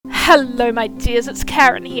Hello, my dears, it's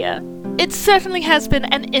Karen here. It certainly has been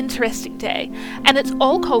an interesting day, and it's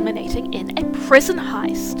all culminating in a prison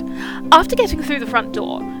heist. After getting through the front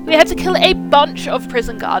door, we had to kill a bunch of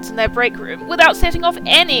prison guards in their break room without setting off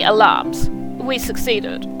any alarms. We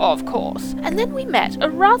succeeded, of course, and then we met a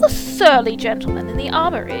rather surly gentleman in the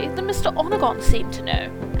armory that Mr. Onagon seemed to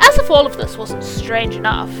know. As if all of this wasn't strange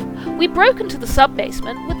enough, we broke into the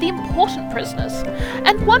sub-basement with the important prisoners,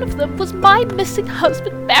 and one of them was my missing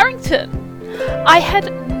husband, Barrington. I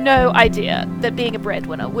had no idea that being a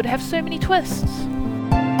breadwinner would have so many twists.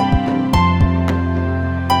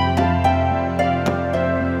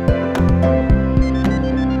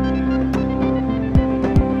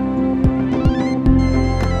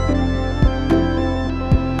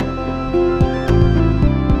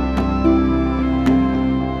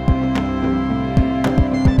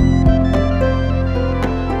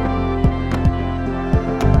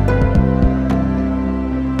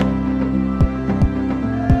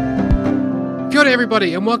 Kia ora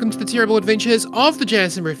everybody, and welcome to the terrible adventures of the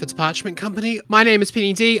Janison Redford's Parchment Company. My name is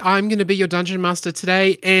Penny D. I'm going to be your Dungeon Master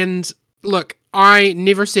today, and look, I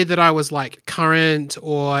never said that I was like current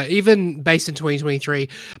or even based in 2023,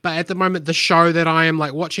 but at the moment the show that I am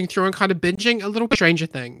like watching through and kind of binging a little Stranger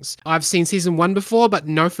Things. I've seen season 1 before, but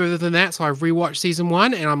no further than that, so I've rewatched season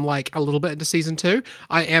 1 and I'm like a little bit into season 2.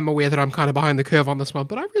 I am aware that I'm kind of behind the curve on this one,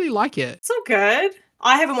 but I really like it. It's all good.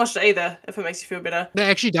 I haven't watched it either, if it makes you feel better. That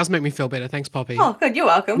actually does make me feel better, thanks Poppy. Oh, good, you're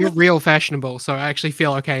welcome. You're real fashionable, so I actually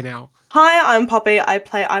feel okay now. Hi, I'm Poppy. I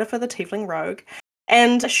play Idafer the Tiefling Rogue.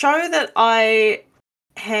 And a show that I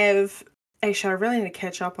have... Actually, I really need to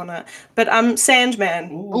catch up on it. But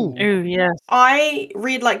Sandman. Ooh. Yeah. I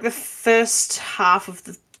read like the first half of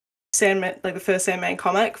the Sandman, like the first Sandman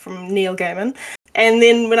comic from Neil Gaiman. And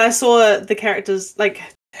then when I saw the characters, like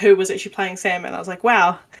who was actually playing Sandman, I was like,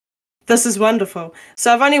 wow, this is wonderful.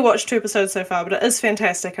 So I've only watched 2 episodes so far, but it is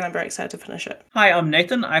fantastic and I'm very excited to finish it. Hi, I'm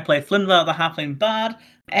Nathan. I play Flinva, the Halfling Bard.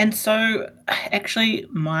 And so, actually,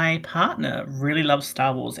 my partner really loves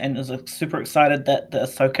Star Wars and is super excited that the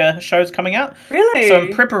Ahsoka show is coming out. Really? So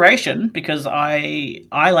in preparation, because I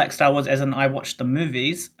like Star Wars as in I watched the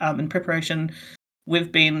movies, in preparation,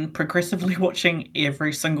 we've been progressively watching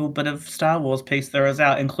every single bit of Star Wars piece there is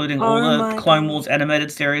out, including all the Clone Wars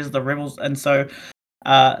animated series, the Rebels, and so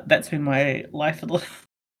that's been my life for the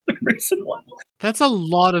recent while. That's a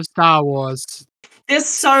lot of Star Wars. There's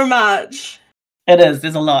so much. It is.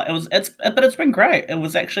 There's a lot. But it's been great. It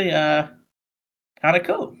was actually kind of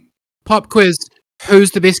cool. Pop quiz. Who's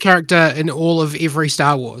the best character in all of every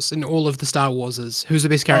Star Wars? In all of the Star Warses? Who's the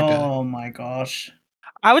best character? Oh my gosh.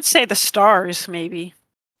 I would say the stars, maybe.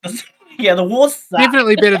 Yeah, the Wars suck.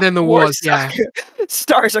 Definitely better than the Wars, yeah.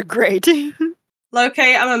 Stars are great.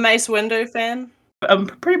 Low-key, I'm a Mace Windu fan. I'm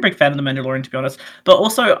a pretty big fan of The Mandalorian, to be honest. But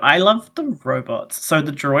also, I love the robots. So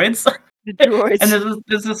the droids. The droids. And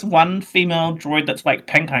there's this one female droid that's like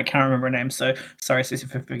pink. I can't remember her name, so sorry, Cece,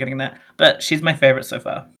 for forgetting that. But she's my favorite so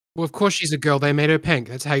far. Well, of course she's a girl. They made her pink.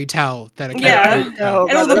 That's how you tell that a Yeah. character is a girl.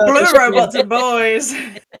 And all the blue robots are boys.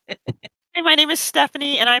 Hey, my name is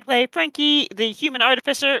Stephanie, and I play Frankie, the human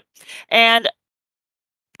artificer. And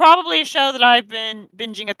probably a show that I've been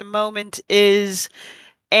binging at the moment is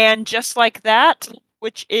And Just Like That,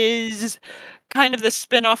 which is kind of the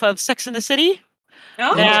spin-off of Sex and the City.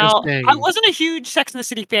 Oh. Now, Interesting. I wasn't a huge Sex and the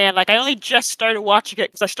City fan. Like, I only just started watching it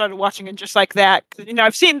because I started watching it just like that. You know,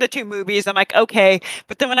 I've seen the 2 movies. I'm like, okay.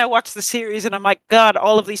 But then when I watched the series, and I'm like, God,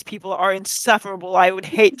 all of these people are insufferable. I would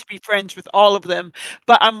hate to be friends with all of them.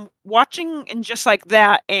 But I'm watching And Just Like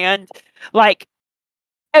That, and like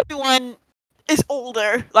everyone is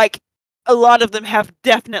older. Like, a lot of them have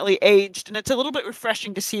definitely aged, and it's a little bit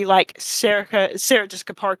refreshing to see like Sarah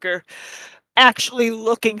Jessica Parker actually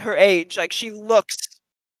looking her age. Like, she looks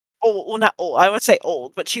old. Well, not old. I would say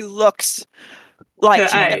old, but she looks like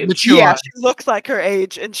Mature. Yeah, she looks like her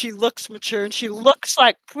age, and she looks mature, and she looks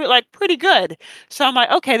like pretty good. So I'm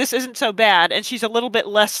like, okay, this isn't so bad. And she's a little bit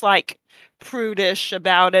less like prudish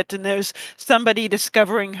about it, and there's somebody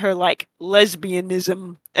discovering her like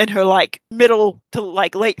lesbianism in her like middle to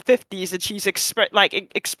like late 50s, and she's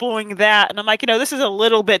exploring that. And I'm like, this is a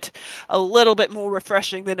little bit more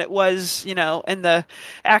refreshing than it was, in the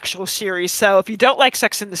actual series. So if you don't like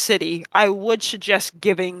Sex and the City, I would suggest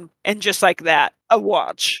giving And Just Like That a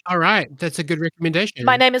watch. All right. That's a good recommendation.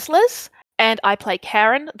 My name is Liz, and I play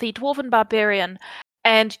Karen, the Dwarven Barbarian.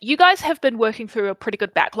 And you guys have been working through a pretty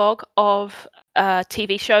good backlog of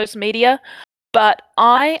TV shows, media, but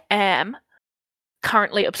I am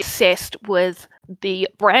currently obsessed with the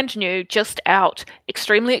brand new, just out,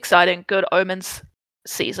 extremely exciting Good Omens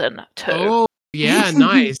Season 2. Oh, Yeah,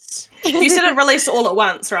 nice. You said it released all at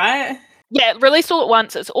once, right? Yeah, released all at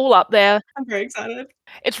once. It's all up there. I'm very excited.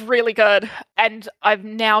 It's really good. And I've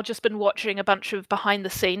now just been watching a bunch of behind the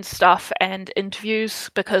scenes stuff and interviews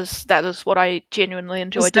because that is what I genuinely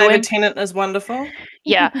enjoy doing. David Tennant is wonderful.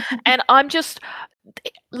 Yeah. And I'm just,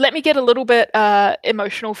 let me get a little bit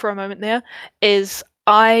emotional for a moment there, is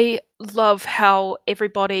I love how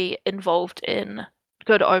everybody involved in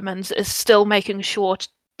Good Omens is still making sure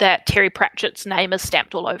that Terry Pratchett's name is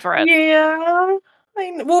stamped all over it. Yeah.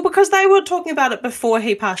 Well, because they were talking about it before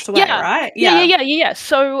he passed away, right? Yeah.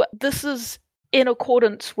 So this is in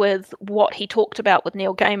accordance with what he talked about with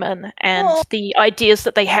Neil Gaiman and the ideas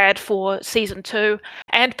that they had for season 2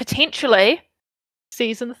 and potentially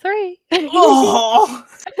season 3. Oh.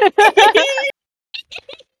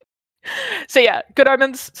 So yeah, Good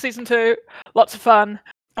Omens season 2, lots of fun.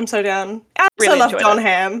 I'm so down. I also Really love enjoyed John it.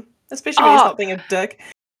 Hamm, especially when he's not being a dick.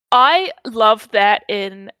 I love that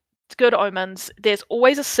in Good Omens, there's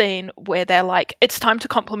always a scene where they're like, it's time to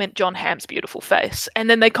compliment John Hamm's beautiful face. And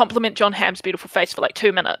then they compliment John Hamm's beautiful face for like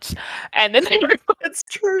 2 minutes. And then they It's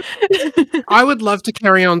true. I would love to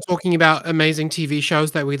carry on talking about amazing TV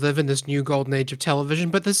shows that we live in this new golden age of television,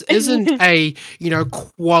 but this isn't a,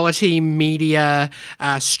 quality media,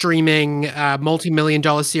 streaming, multi-million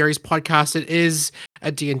dollar series podcast. It is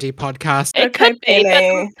a D&D podcast. It could be,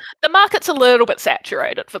 but the market's a little bit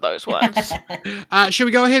saturated for those ones. Should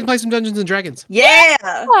we go ahead and play some Dungeons and Dragons? Yeah.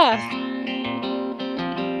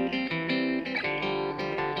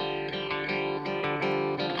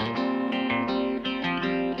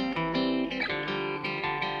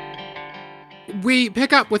 We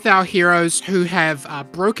pick up with our heroes who have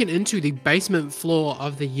broken into the basement floor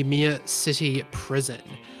of the Ymir City prison.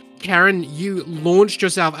 Karen, you launched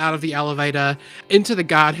yourself out of the elevator into the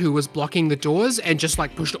guard who was blocking the doors and just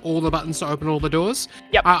pushed all the buttons to open all the doors.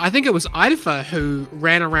 Yep. I think it was Idafa who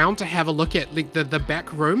ran around to have a look at the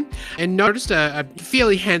back room and noticed a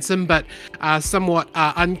fairly handsome but somewhat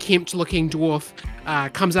unkempt looking dwarf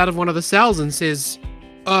comes out of one of the cells and says,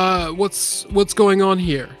 what's going on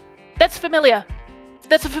here? That's familiar.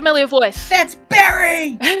 That's a familiar voice. That's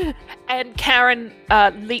Barry! And Karen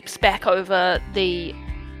leaps back over the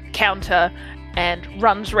counter and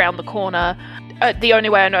runs around the corner. The only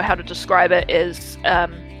way I know how to describe it is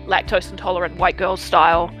lactose intolerant white girl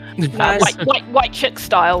style, Nice. white chick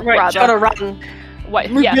style, Right, rather. gotta run.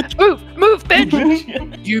 Move,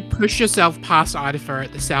 bitch. You push yourself past Idafa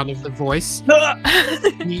at the sound of the voice,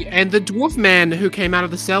 and the dwarf man who came out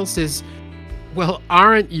of the cell says, "Well,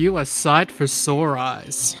 aren't you a sight for sore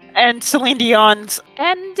eyes?" And Celine Dion's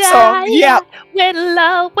And song, yeah. will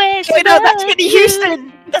always Wait, no, that's love Whitney you.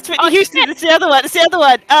 Houston. That's Whitney Oh, Houston. It's the other one.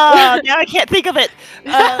 Oh, now I can't think of it.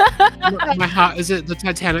 My heart, is it the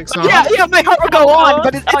Titanic song? Yeah, my heart will go on,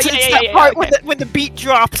 but it's that part okay. when the beat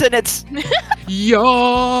drops and it's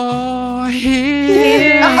You're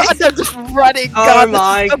here. I'm just running. Oh God,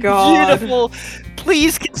 my this is so God. beautiful.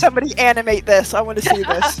 Please, can somebody animate this? I want to see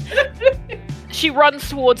this. She runs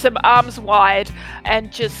towards him, arms wide,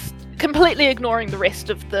 and just completely ignoring the rest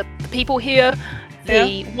of the people here.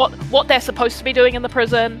 What they're supposed to be doing in the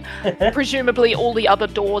prison, presumably all the other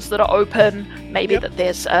doors that are open, maybe that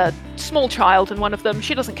there's a small child in one of them.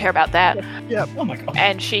 She doesn't care about that. Yep. Oh my god.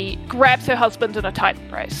 And she grabs her husband in a tight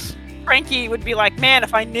embrace. Frankie would be like, man,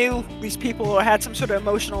 if I knew these people or had some sort of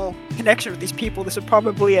emotional connection with these people, this would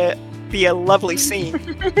probably be a lovely scene.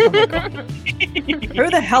 Oh my god. Who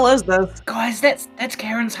the hell is this? Guys, that's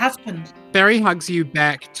Karen's husband. Barry hugs you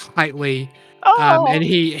back tightly, Oh, and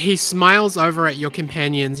he smiles over at your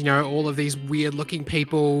companions. All of these weird-looking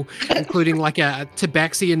people, including like a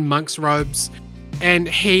tabaxi in monk's robes, and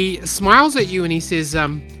he smiles at you and he says,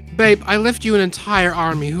 "Babe, I left you an entire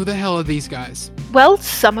army. Who the hell are these guys?" Well,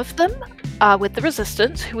 some of them are with the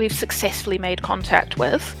Resistance, who we've successfully made contact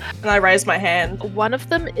with. And I raised my hand. One of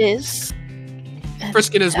them is...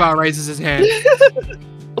 Friskin as well raises his hand.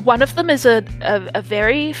 One of them is a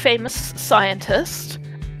very famous scientist,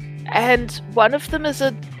 and one of them is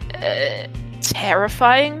a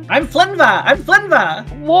terrifying I'm Flinva!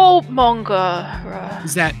 warmonger.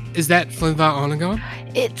 Is that Flinvar Onagon?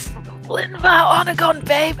 It's Flinvar Onagon,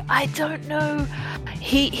 babe. I don't know.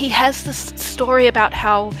 He has this story about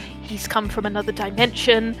how he's come from another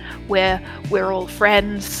dimension where we're all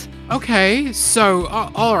friends. Okay, so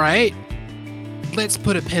all right, let's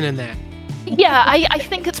put a pin in that. Yeah, I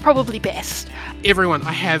think it's probably best. Everyone,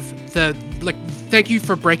 I have thank you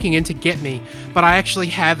for breaking in to get me, but I actually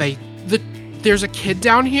have there's a kid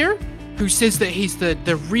down here who says that he's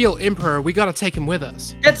the real emperor. We gotta take him with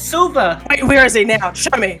us. It's Silver! Wait, where is he now?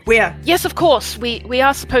 Show me. Where? Yes, of course. We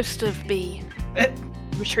are supposed to be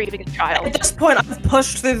retrieving a At child. this point, I've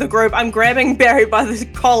pushed through the group. I'm grabbing Barry by the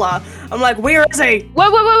collar. I'm like, where is he? Whoa,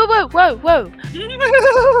 whoa, whoa, whoa, whoa,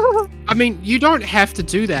 whoa! I mean, you don't have to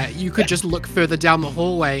do that. You could just look further down the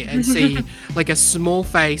hallway and see like a small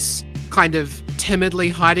face kind of timidly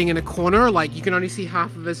hiding in a corner. Like you can only see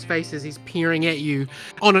half of his face as he's peering at you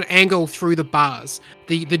on an angle through the bars.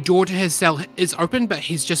 The door to his cell is open, but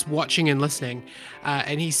he's just watching and listening.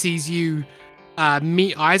 And he sees you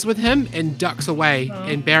meet eyes with him and ducks away.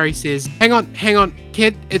 And Barry says, hang on,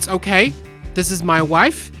 kid, it's okay. This is my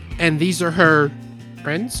wife, and these are her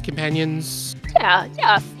friends, companions.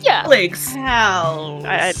 Yeah. Legs.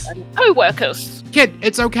 How? Co-workers. Kid,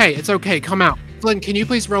 it's okay, come out. Flynn, can you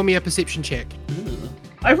please roll me a perception check?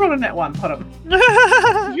 I rolled a net 1, hold on.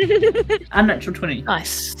 Unnatural 20.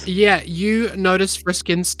 Nice. Yeah, you notice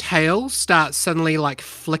Friskin's tail start suddenly like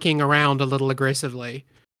flicking around a little aggressively.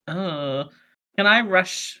 Oh. Can I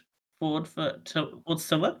rush forward towards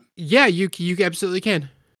Silver? Yeah, you absolutely can.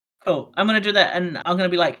 Cool. I'm gonna do that, and I'm gonna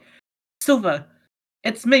be like, Silver,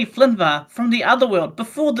 it's me, Flinvar, from the other world,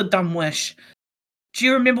 before the dumb wish. Do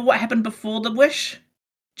you remember what happened before the wish?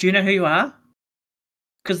 Do you know who you are?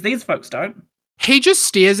 Because these folks don't. He just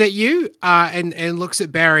stares at you and looks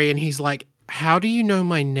at Barry, and he's like, how do you know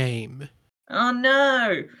my name? Oh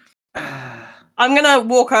no. I'm gonna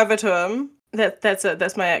walk over to him. That's it.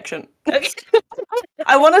 That's my action.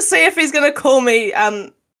 I want to see if he's gonna call me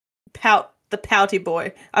the pouty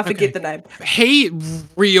boy. I forget the name. He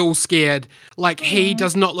real scared. Like he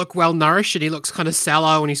does not look well nourished, and he looks kind of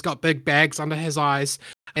sallow, and he's got big bags under his eyes.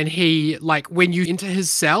 And he, like, when you enter his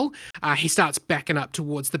cell, he starts backing up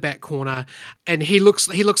towards the back corner, and he looks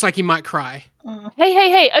like he might cry.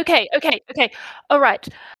 Hey. Okay. All right.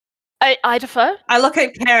 I defer. I look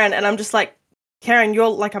at Karen and I'm just like, Karen, you're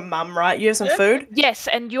like a mum, right? You have some food? Yes,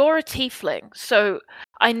 and you're a tiefling, so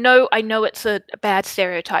I know it's a bad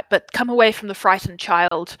stereotype, but come away from the frightened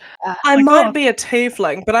child. I might be a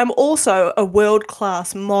tiefling, but I'm also a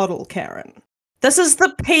world-class model, Karen. This is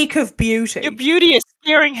the peak of beauty. Your beauty is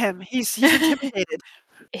scaring him. He's intimidated.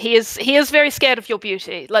 He is very scared of your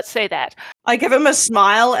beauty. Let's say that. I give him a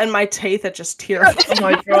smile and my teeth are just terrified. Oh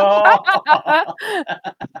my god.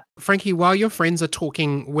 Frankie, while your friends are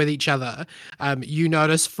talking with each other, you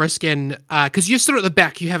notice Friskin, because you're still at the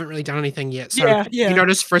back, you haven't really done anything yet. So Yeah. you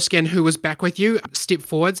notice Friskin, who was back with you, step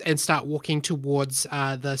forwards and start walking towards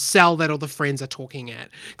the cell that all the friends are talking at,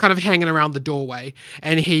 kind of hanging around the doorway.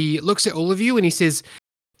 And he looks at all of you and he says,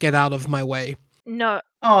 get out of my way. No.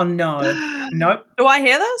 Oh no. Nope. Do I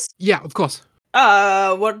hear this? Yeah, of course.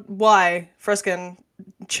 What? Why? Friskin,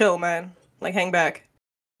 chill, man. Like, hang back.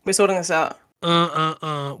 We're sorting this out.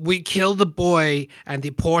 We kill the boy and the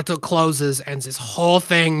portal closes and this whole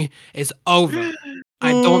thing is over.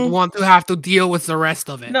 I don't want to have to deal with the rest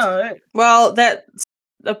of it. No. Well,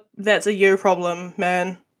 that's a you problem,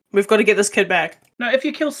 man. We've got to get this kid back. No, if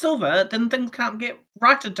you kill Silver, then things can't get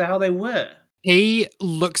righted to how they were. He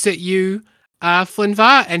looks at you,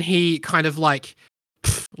 Flinvar, and he kind of like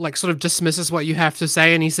sort of dismisses what you have to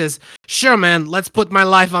say, and he says, sure, man, let's put my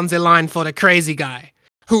life on the line for the crazy guy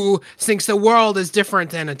who thinks the world is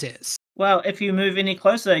different than it is. Well, if you move any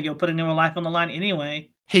closer, you're putting your life on the line anyway.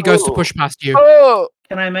 He goes to push past you. Oh.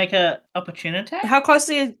 Can I make a opportunity? How close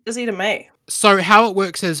is he to me? So how it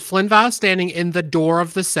works is Flinvar standing in the door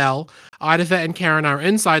of the cell, Idafer and Karen are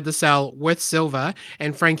inside the cell with Silver,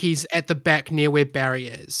 and Frankie's at the back near where Barry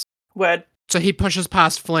is. Word. So he pushes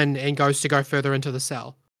past Flynn and goes to go further into the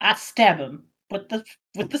cell. I stab him with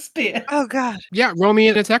the spear. Oh god. Yeah, roll me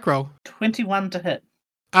an attack roll. 21 to hit.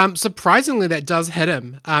 Surprisingly, that does hit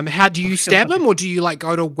him. How do you stab him, or do you like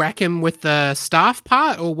go to whack him with the staff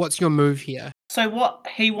part, or what's your move here? So what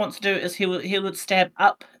he wants to do is he would stab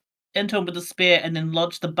up into him with the spear and then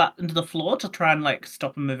lodge the butt into the floor to try and like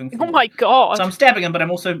stop him moving forward. Oh my god. So I'm stabbing him, but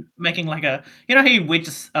I'm also making like a, you know how he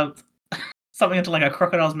wedges something into like a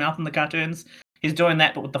crocodile's mouth in the cartoons? He's doing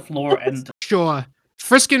that, but with the floor and... Sure.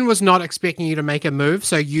 Friskin was not expecting you to make a move,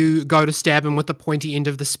 so you go to stab him with the pointy end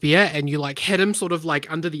of the spear, and you like hit him sort of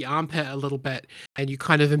like under the armpit a little bit, and you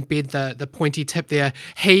kind of embed the pointy tip there.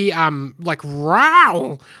 He like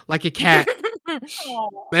growl like a cat,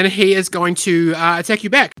 and he is going to attack you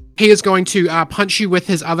back. He is going to punch you with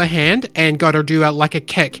his other hand and go to do like a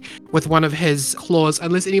kick with one of his claws.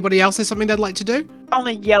 Unless anybody else has something they'd like to do.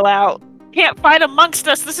 Only yell out. Can't fight amongst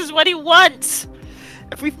us. This is what he wants.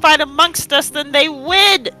 If we fight amongst us, then they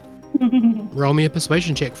win. Roll me a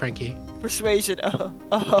persuasion check, Frankie. Persuasion. Oh,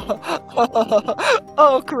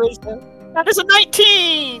 charisma. That is a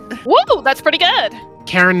 19. Whoa, that's pretty good.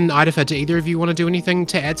 Karen and Idafer, do either of you want to do anything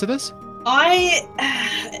to add to this?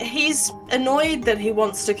 he's annoyed that he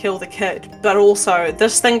wants to kill the kid, but also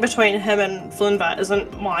this thing between him and Flinva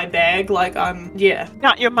isn't my bag. Like,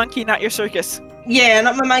 Not your monkey, not your circus. Yeah,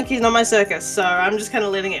 not my monkeys, not my circus. So I'm just kind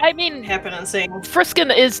of letting it I mean, happen and seeing.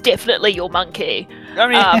 Friskin is definitely your monkey. I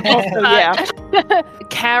mean, also, yeah.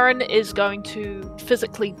 Karen is going to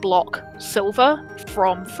physically block Silver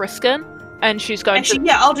from Friskin, and she's going Actually,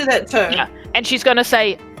 yeah, I'll do that too. Yeah, and she's going to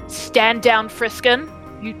say, "Stand down, Friskin.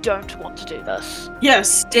 You don't want to do this." Yeah,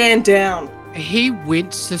 stand down. He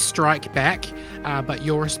went to strike back, but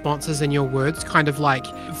your responses and your words kind of like,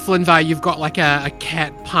 Flinva, you've got like a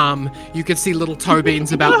cat palm. You could see little toe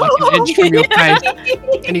beans about like an inch from your face.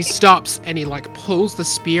 And he stops and he like pulls the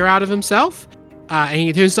spear out of himself. And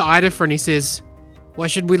he turns to Idafer and he says, "Why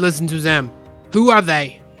should we listen to them? Who are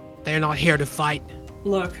they? They're not here to fight."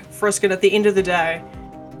 Look, Friskin, at the end of the day,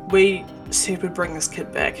 we said we'd bring this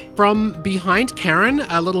kid back. From behind Karen,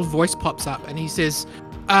 a little voice pops up and he says,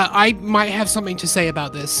 I might have something to say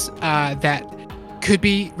about this that could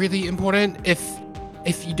be really important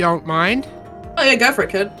if you don't mind. Oh yeah, go for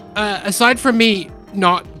it, kid. Aside from me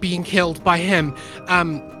not being killed by him,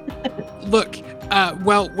 look,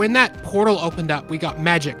 well, when that portal opened up, we got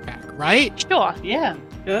magic back, right? Sure. Yeah.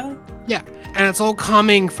 Yeah. Yeah, and it's all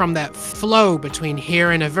coming from that flow between here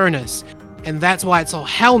and Avernus, and that's why it's all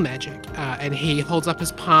hell magic. And he holds up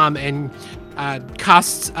his palm and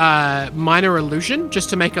casts minor illusion just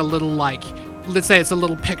to make a little, like, let's say it's a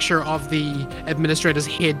little picture of the administrator's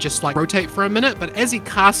head just like rotate for a minute, but as he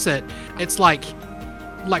casts it, it's like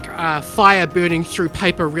fire burning through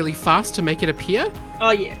paper really fast to make it appear.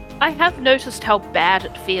 Oh yeah. I have noticed how bad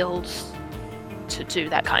it feels to do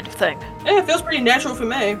that kind of thing. Yeah, it feels pretty natural for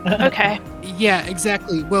me. Okay. Yeah,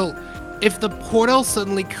 exactly. Well, if the portal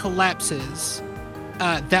suddenly collapses,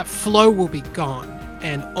 that flow will be gone,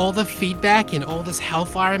 and all the feedback and all this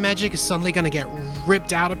hellfire magic is suddenly going to get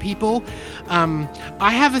ripped out of people.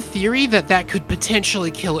 I have a theory that could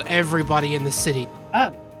potentially kill everybody in the city.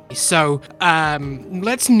 Oh. So,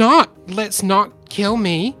 let's not kill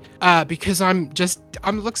me, because I'm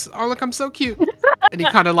so cute. And he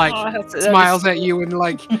kind of like smiles at you and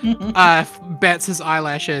like bats his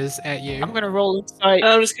eyelashes at you. I'm gonna roll insight.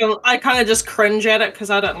 And I kind of just cringe at it because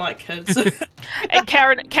I don't like kids. And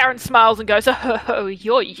Karen smiles and goes, "Oh,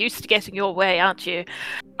 you're used to getting your way, aren't you?"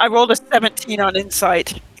 I rolled a 17 on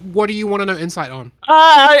insight. What do you want to know insight on?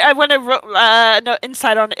 I want to know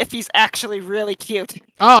insight on if he's actually really cute.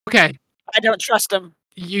 Oh, okay. I don't trust him.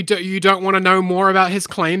 You don't want to know more about his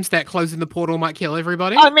claims that closing the portal might kill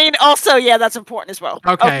everybody? I mean, also, yeah, that's important as well.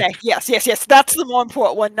 Okay. Yes. That's the more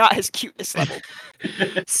important one, not his cuteness level.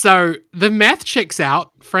 So the math checks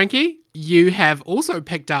out. Frankie, you have also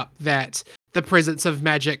picked up that the presence of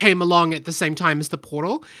magic came along at the same time as the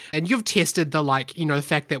portal, and you've tested the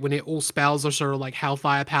fact that when all spells are sort of like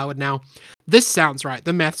hellfire powered now. This sounds right.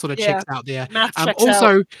 The math sort of checks out there. Math checks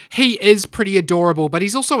also, out. he is pretty adorable, but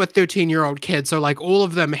he's also a 13-year-old kid, so like all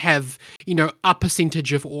of them have, a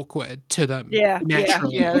percentage of awkward to them.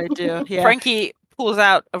 Naturally. Yeah, they do. Yeah. Frankie pulls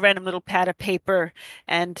out a random little pad of paper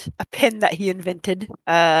and a pen that he invented,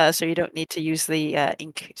 so you don't need to use the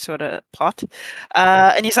ink sort of pot.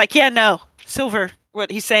 And he's like, "Yeah, no, Silver,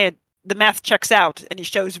 what he's saying, the math checks out," and he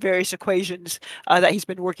shows various equations that he's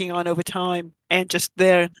been working on over time and just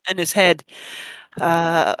there in his head.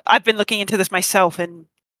 I've been looking into this myself, and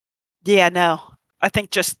yeah, no, I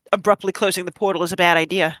think just abruptly closing the portal is a bad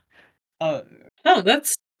idea. Oh,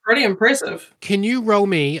 that's pretty impressive. Can you roll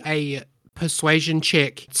me a persuasion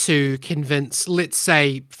check to convince, let's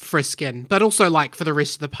say, Friskin, but also like for the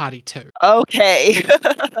rest of the party too? Okay.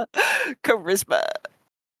 Charisma.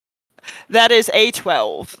 That is a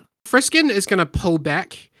 12. Friskin is going to pull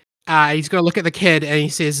back. He's going to look at the kid and he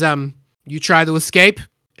says, "You try to escape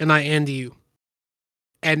and I end you."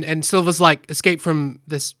 And Silver's like, "Escape from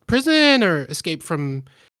this prison or escape from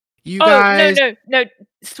you guys?" No,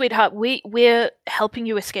 sweetheart. We're helping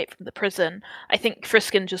you escape from the prison. I think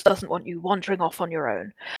Friskin just doesn't want you wandering off on your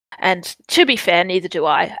own. And to be fair, neither do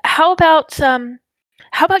I. How about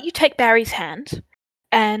you take Barry's hand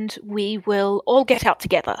and we will all get out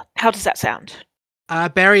together? How does that sound?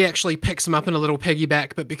 Barry actually picks him up in a little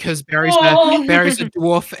piggyback, but because Barry's Oh. Barry's a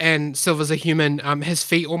dwarf and Silver's a human, his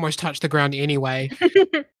feet almost touch the ground anyway.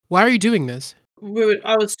 Why are you doing this?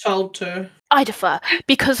 I was told to. I defer,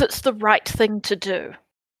 because it's the right thing to do.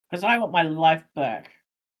 Because I want my life back.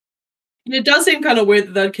 It does seem kind of weird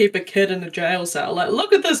that they'd keep a kid in a jail cell. Like,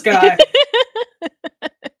 look at this guy.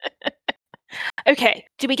 Okay,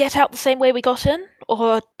 do we get out the same way we got in?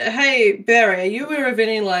 Or Hey, Barry, are you aware of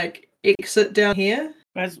any, exit down here?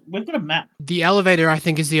 Guys, we've got a map. The elevator, I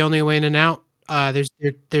think, is the only way in and out.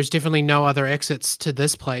 There's definitely no other exits to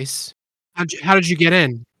this place. How did you get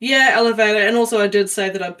in? Yeah, elevator. And also I did say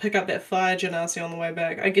that I'd pick up that fire genasi on the way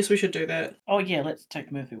back. I guess we should do that. Oh yeah, let's take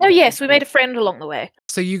the movie. Oh yes, we made a friend along the way.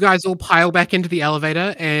 So you guys all pile back into the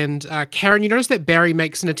elevator, and Karen, you notice that Barry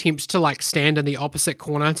makes an attempt to like stand in the opposite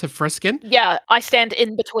corner to Friskin. Yeah, I stand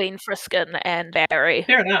in between Friskin and Barry.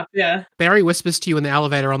 Fair enough, yeah. Barry whispers to you in the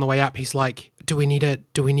elevator on the way up. He's like, "Do we need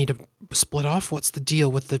to split off? What's the deal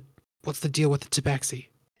with the tabaxi?"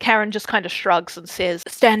 Karen just kind of shrugs and says,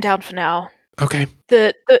 "Stand down for now. Okay.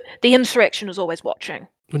 The insurrection is always watching."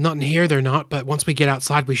 Well, not in here, they're not, but once we get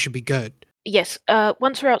outside, we should be good. Yes,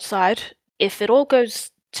 once we're outside, if it all goes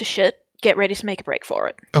to shit, get ready to make a break for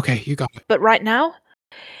it. Okay, you got it. But right now,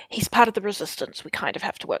 he's part of the resistance. We kind of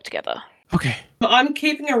have to work together. Okay. But I'm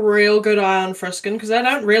keeping a real good eye on Friskin because I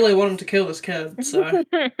don't really want him to kill this kid, so...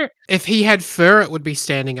 If he had fur, it would be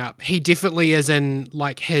standing up. He definitely is in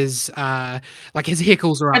his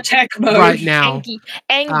heckles are up Attack mode. right now.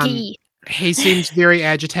 Angie. He seems very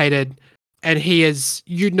agitated, and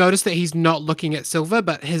you notice that he's not looking at Silver,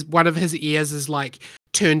 but one of his ears is like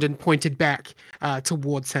turned and pointed back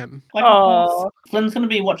towards him. Like, of course, Flynn's going to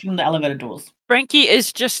be watching the elevator doors. Frankie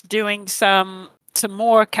is just doing some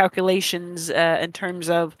more calculations in terms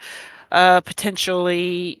of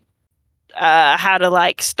potentially how to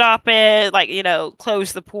like stop it, like, you know,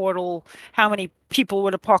 close the portal, how many people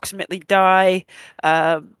would approximately die,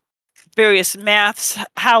 various maths,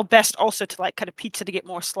 how best also to like cut a pizza to get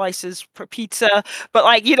more slices per pizza, but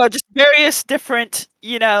like, you know, just various different,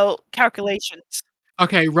 you know, calculations.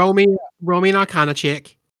 Okay, roll me an Arcana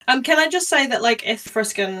check. Can I just say that, like, if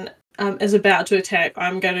Friskin is about to attack,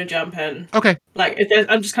 I'm going to jump in. Okay, Like,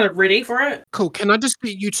 I'm just kind of ready for it. cool. Can I just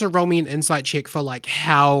get you to roll me an insight check for like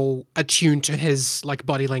how attuned to his like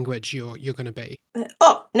body language you're going to be?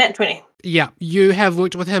 Oh, nat 20. Yeah, you have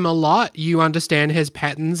worked with him a lot. You understand his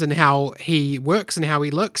patterns and how he works and how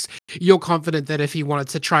he looks. You're confident that if he wanted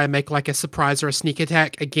to try and make like a surprise or a sneak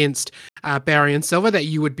attack against Barry and Silver, that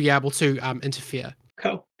you would be able to interfere.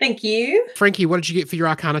 Cool. Thank you. Frankie, what did you get for your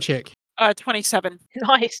Arcana check? 27.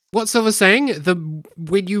 Nice. What Silver's saying,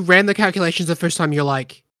 when you ran the calculations the first time, you're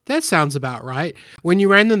like, that sounds about right. When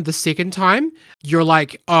you ran them the second time, you're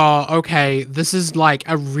like, oh, okay, this is like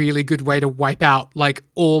a really good way to wipe out like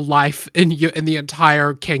all life in the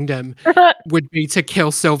entire kingdom would be to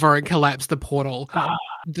kill Silver and collapse the portal.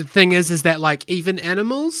 The thing is that like even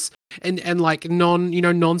animals and like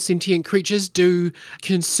non-sentient creatures do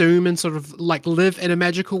consume and sort of like live in a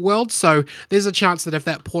magical world. So there's a chance that if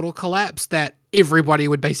that portal collapsed, that everybody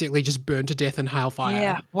would basically just burn to death in hellfire.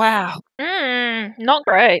 Yeah. Wow. Not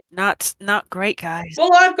great. Not great, guys.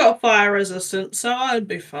 Well, I've got fire resistance, so I'd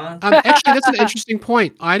be fine. Actually, that's an interesting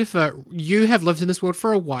point. Idafer, you have lived in this world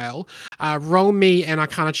for a while. Roll me an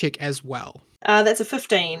Arcana check as well. That's a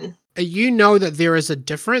 15. You know that there is a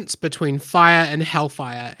difference between fire and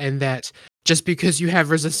hellfire, and that just because you have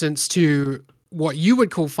resistance to what you would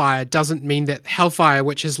call fire doesn't mean that hellfire,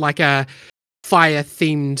 which is like a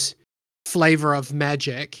fire-themed flavor of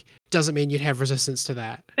magic, doesn't mean you'd have resistance to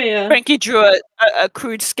that. Yeah. Frankie drew a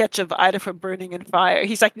crude sketch of Ida for burning in fire.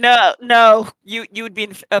 He's like, no, you would be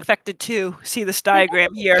affected too. See this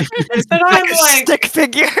diagram here. It's But like I'm a like stick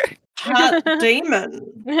figure. part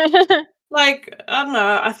demon. Like, I don't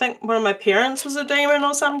know, I think one of my parents was a demon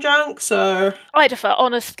or some junk, so... Idafer,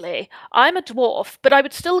 honestly, I'm a dwarf, but I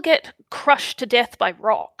would still get crushed to death by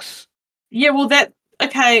rocks. Yeah, well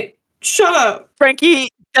okay, shut up. Frankie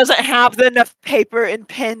doesn't have enough paper and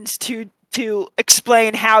pens to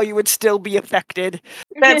explain how you would still be affected.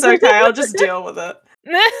 That's okay, I'll just deal with it.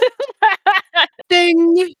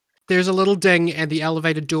 Ding! There's a little ding and the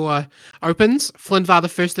elevator door opens. Flinvar, the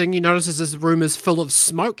first thing you notice is this room is full of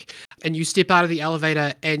smoke, and you step out of the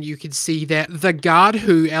elevator and you can see that the guard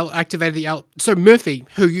who activated so Murphy,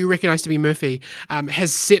 who you recognize to be Murphy,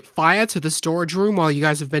 has set fire to the storage room while you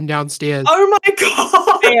guys have been downstairs. Oh my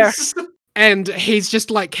god! There. And he's just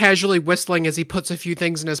like casually whistling as he puts a few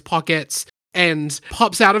things in his pockets and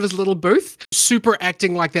pops out of his little booth, super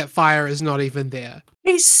acting like that fire is not even there.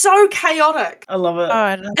 He's so chaotic. I love it. Oh,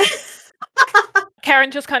 I know. Karen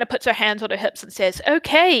just kind of puts her hands on her hips and says,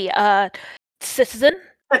 "Okay, citizen,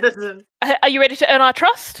 are you ready to earn our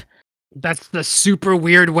trust?" That's the super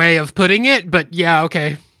weird way of putting it, but yeah,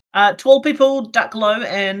 okay. Tall people, duck low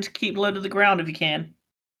and keep low to the ground if you can.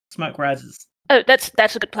 Smoke rises. Oh, that's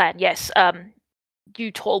a good plan. Yes.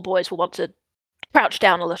 You tall boys will want to crouch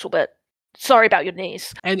down a little bit. Sorry about your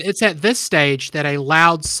knees. And it's at this stage that a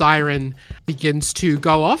loud siren begins to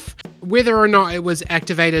go off. Whether or not it was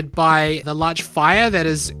activated by the large fire that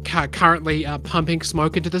is currently pumping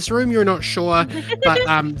smoke into this room, you're not sure. But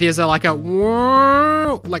there's a like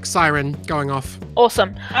siren going off.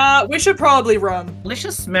 Awesome. We should probably run. Let's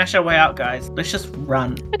just smash our way out, guys. Let's just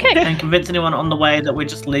run. Okay. And convince anyone on the way that we're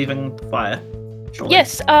just leaving the fire. Surely.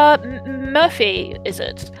 Yes, Murphy, is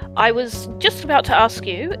it? I was just about to ask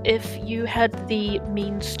you if you had the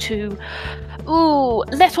means to,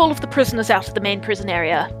 let all of the prisoners out of the main prison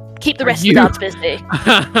area. Keep the rest of the guards busy.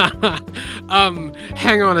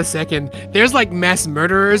 Hang on a second. There's like mass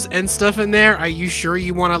murderers and stuff in there. Are you sure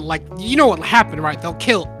you want to you know what'll happen, right? They'll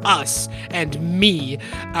kill us and me.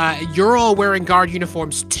 You're all wearing guard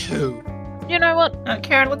uniforms too. You know what?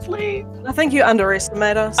 Karen, let's leave. I think you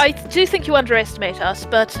underestimate us. I do think you underestimate us,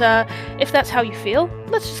 but if that's how you feel,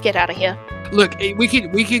 let's just get out of here. Look, we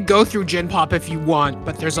could go through Gen Pop if you want,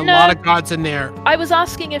 but there's a No. lot of guards in there. I was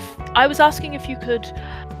asking if you could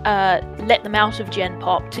let them out of Gen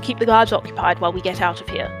Pop to keep the guards occupied while we get out of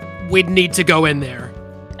here. We'd need to go in there.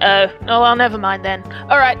 Oh, well, never mind then.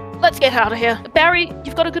 All right, let's get out of here. Barry,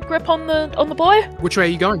 you've got a good grip on the boy. Which way are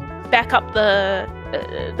you going? Back up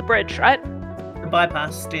the bridge, right? The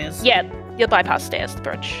bypass stairs. Yeah, you'll bypass stairs, the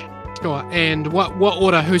bridge. Sure. And what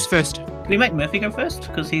order? Who's first? Can we make Murphy go first?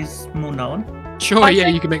 Because he's more known. Sure, I yeah,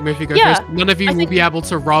 think- you can make Murphy go yeah, first. None of you I will think- be able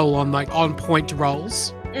to roll on on point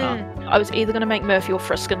rolls. I was either going to make Murphy or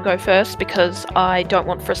Friskin go first because I don't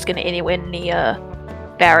want Friskin anywhere near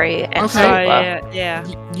Barry and Okay. Silver. Yeah.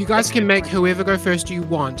 You guys can make whoever go first you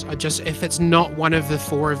want. If it's not one of the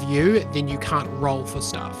four of you, then you can't roll for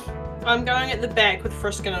stuff. I'm going at the back with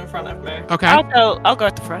Friskin in front of me. Okay. I'll go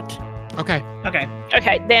at the front. Okay. Okay.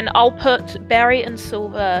 Okay, then I'll put Barry and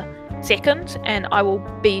Silver second, and I will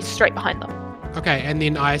be straight behind them. Okay. And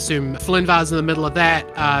then I assume Flinvar's in the middle of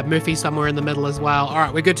that. Murphy somewhere in the middle as well. All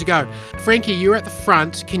right, we're good to go. Frankie, you're at the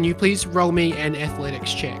front. Can you please roll me an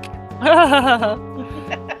athletics check?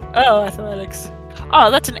 Oh, athletics. Oh,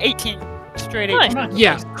 that's an 18. Straight 18. Nice.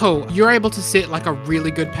 Yeah, cool. You're able to set a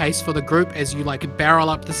really good pace for the group as you barrel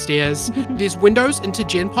up the stairs. There's windows into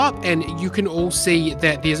Gen Pop, and you can all see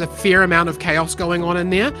that there's a fair amount of chaos going on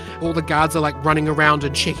in there. All the guards are running around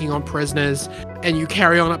and checking on prisoners, and you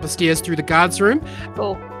carry on up the stairs through the guards room.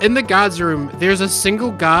 Cool. In the guards room, there's a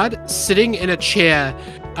single guard sitting in a chair,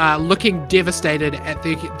 looking devastated at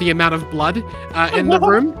the amount of blood in the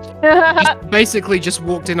room. Basically just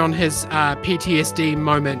walked in on his PTSD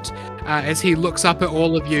moment as he looks up at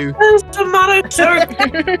all of you. There's tomato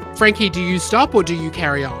soup! Frankie, do you stop or do you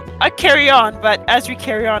carry on? I carry on, but as we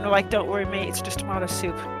carry on, we're like, don't worry, mate, it's just tomato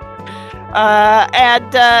soup.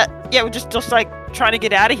 We're just trying to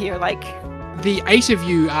get out of here, The 8 of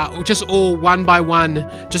you just all one by one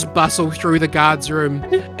just bustle through the guards room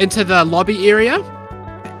into the lobby area.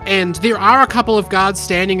 And there are a couple of guards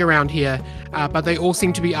standing around here, but they all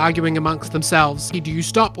seem to be arguing amongst themselves. Do you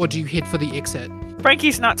stop or do you head for the exit?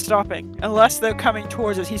 Frankie's not stopping unless they're coming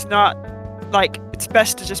towards us. He's not. It's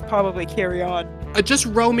best to just probably carry on. Just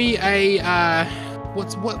roll me a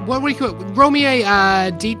what do you call it? Roll me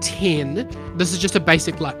a D10. This is just a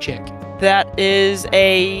basic luck check. That is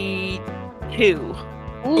a 2.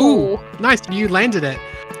 Ooh, nice! You landed it.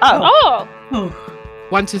 Oh. Oh!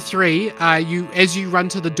 1 to 3. As you run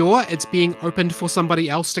to the door, it's being opened for somebody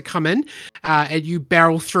else to come in, and you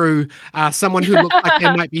barrel through someone who looks like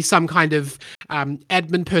they might be some kind of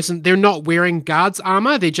admin person. They're not wearing guards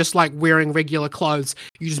armor; they're just wearing regular clothes.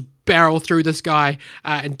 You just barrel through this guy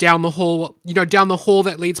and down the hall. Down the hall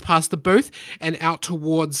that leads past the booth and out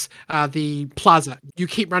towards the plaza. You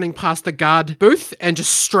keep running past the guard booth and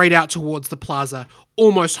just straight out towards the plaza,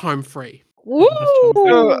 almost home free. Woo!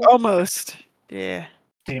 Almost. Yeah.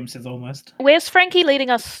 DM says almost. Where's Frankie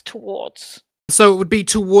leading us towards? So it would be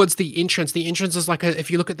towards the entrance. The entrance is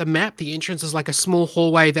if you look at the map, the entrance is a small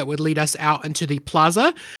hallway that would lead us out into the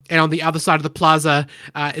plaza. And on the other side of the plaza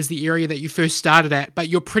is the area that you first started at. But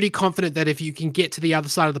you're pretty confident that if you can get to the other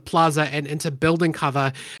side of the plaza and into building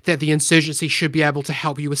cover, that the insurgency should be able to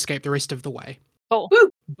help you escape the rest of the way. Oh.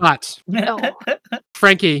 But, Oh.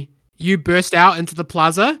 Frankie, you burst out into the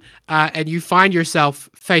plaza and you find yourself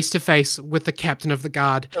face to face with the captain of the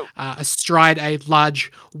guard, astride a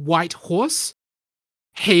large white horse.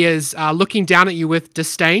 He is looking down at you with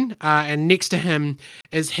disdain, and next to him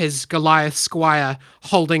is his Goliath squire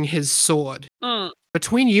holding his sword.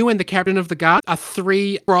 Between you and the captain of the guard are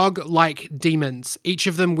 3 frog-like demons, each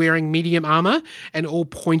of them wearing medium armor and all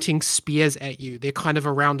pointing spears at you. They're kind of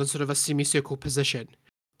around in sort of a semicircle position.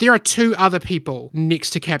 There are 2 other people next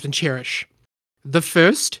to Captain Cherish. The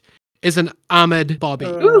first is an armored Bobby.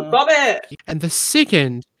 Ooh, Bobby! And the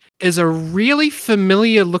second is a really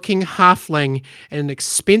familiar looking halfling in an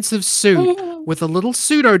expensive suit with a little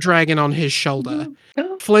pseudo dragon on his shoulder.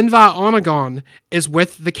 Flinvar Onagon is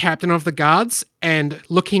with the captain of the guards and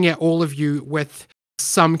looking at all of you with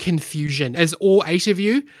some confusion as all 8 of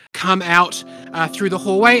you come out through the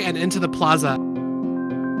hallway and into the plaza.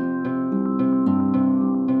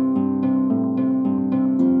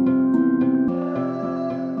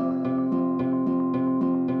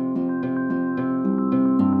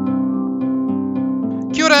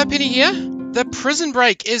 Kia ora, Penny here. The prison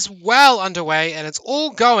break is well underway and it's all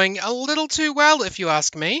going a little too well if you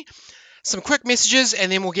ask me. Some quick messages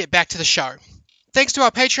and then we'll get back to the show. Thanks to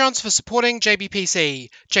our Patreons for supporting JBPC.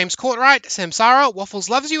 James Courtwright, Samsara, Waffles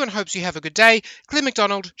loves you and hopes you have a good day. Claire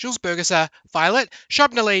McDonald, Jules Bergesser, Violet,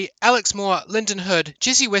 Shabna Lee, Alex Moore, Lyndon Hood,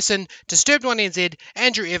 Jesse Wesson, Disturbed 1NZ,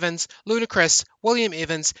 Andrew Evans, Luna Chris, William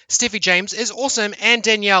Evans, Steffi James is awesome, and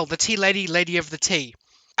Danielle, the tea lady, lady of the tea.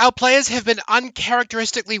 Our players have been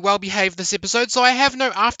uncharacteristically well behaved this episode, so I have no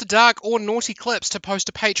After Dark or naughty clips to post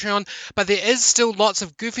to Patreon, but there is still lots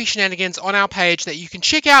of goofy shenanigans on our page that you can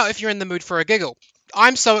check out if you're in the mood for a giggle.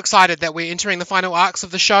 I'm so excited that we're entering the final arcs of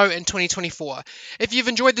the show in 2024. If you've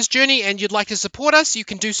enjoyed this journey and you'd like to support us, you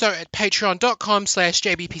can do so at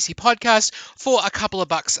patreon.com/jbpcpodcast for a couple of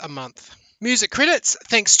bucks a month. Music credits,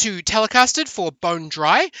 thanks to Telecasted for Bone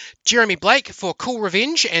Dry, Jeremy Blake for Cool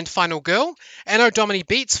Revenge and Final Girl, Anno Domini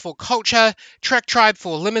Beats for Culture, Track Tribe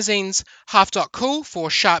for Limousines, Half.Cool for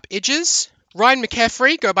Sharp Edges, Ryan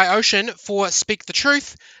McCaffrey, go by Ocean, for Speak the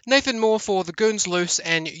Truth, Nathan Moore for The Goons Loose,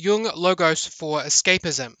 and Jung Logos for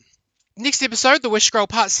Escapism. Next episode, The Wish Scroll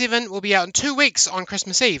Part 7, will be out in 2 weeks on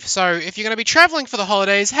Christmas Eve, so if you're going to be travelling for the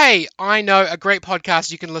holidays, hey, I know a great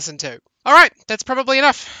podcast you can listen to. Alright, that's probably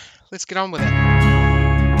enough. Let's get on with it.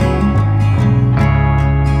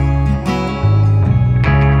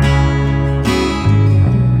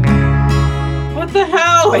 What the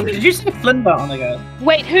hell? Wait, did you say Flinbar on the go?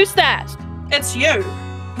 Wait, who's that? It's you.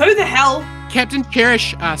 Who the hell? Captain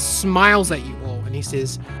Cherish smiles at you all and he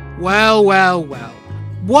says, well, well, well.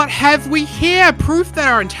 What have we here? Proof that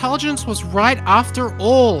our intelligence was right after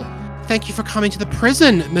all. Thank you for coming to the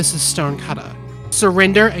prison, Mrs. Stonecutter.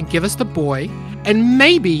 Surrender and give us the boy, and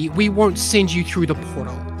maybe we won't send you through the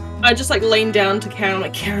portal. I just lean down to Karen. I'm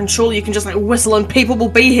like, Karen, surely you can just whistle and people will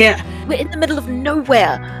be here. We're in the middle of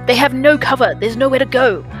nowhere. They have no cover. There's nowhere to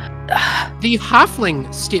go. The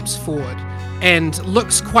halfling steps forward and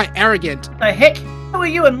looks quite arrogant. The heck? Who are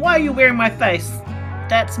you and why are you wearing my face?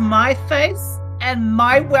 That's my face? And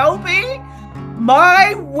my Welby?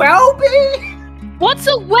 My Welby? What's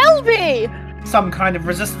a Welby? Some kind of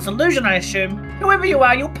resistance illusion, I assume. Whoever you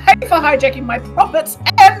are, you'll pay for hijacking my profits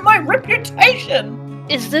and my reputation!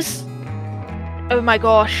 Is this... Oh my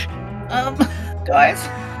gosh. Guys?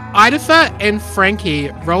 Idafa and Frankie,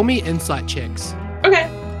 roll me insight checks. Okay.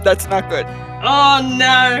 That's not good. Oh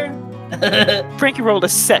no. Frankie rolled a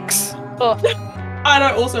 6. Oh.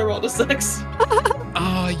 I also rolled a 6.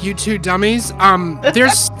 Oh, you two dummies.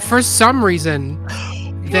 There's, for some reason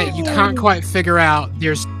that you can't quite figure out,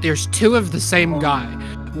 there's 2 of the same guy.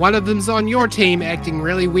 One of them's on your team acting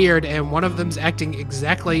really weird, and one of them's acting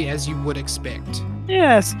exactly as you would expect.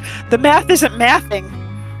 Yes. The math isn't mathing.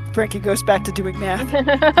 Frankie goes back to doing math.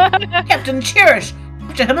 Captain Cherish!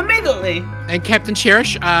 Capture him immediately! And Captain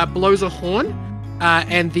Cherish blows a horn,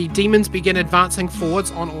 and the demons begin advancing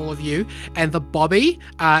forwards on all of you. And the Bobby,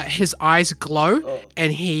 his eyes glow,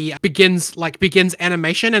 and he begins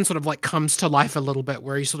animation and sort of comes to life a little bit,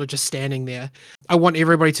 where he's sort of just standing there. I want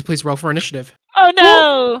everybody to please roll for initiative. Oh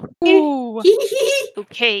no! Ooh.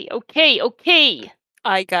 Okay.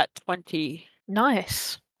 I got 20.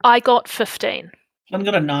 Nice. I got 15. I've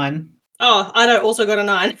got a 9. Oh, I also got a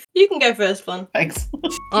 9. You can go first, Flynn. Thanks.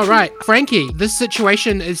 All right, Frankie, this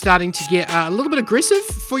situation is starting to get a little bit aggressive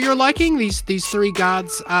for your liking. These 3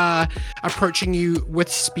 guards are approaching you with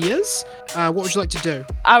spears. What would you like to do?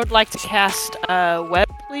 I would like to cast a web,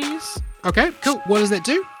 please. Okay, cool. What does that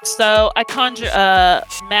do? So I conjure a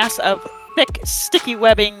mass of thick, sticky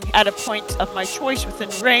webbing at a point of my choice within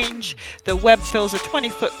range. The web fills a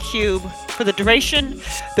 20-foot cube. For the duration,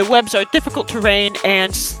 the webs are difficult terrain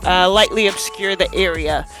and lightly obscure the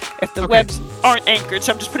area. If the webs aren't anchored,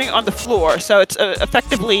 so I'm just putting it on the floor, so it's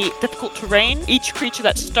effectively difficult terrain. Each creature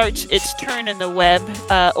that starts its turn in the web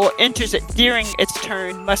or enters it during its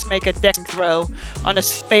turn must make a dex throw. On a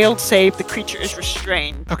failed save, the creature is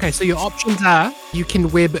restrained. Okay, so your options are you can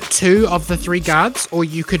web 2 of the 3 guards, or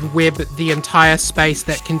you could web the entire space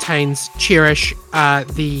that contains Cherish,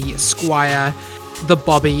 the Squire, the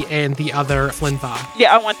Bobby and the other Flinvar.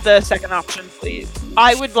 Yeah, I want the second option, please.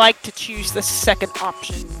 I would like to choose the second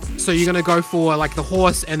option. So you're gonna go for like the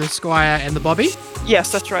horse and the squire and the Bobby?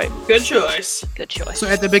 Yes, that's right. Good choice. Good choice. So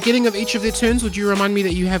at the beginning of each of their turns, would you remind me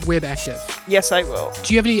that you have web active? Yes, I will.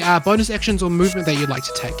 Do you have any bonus actions or movement that you'd like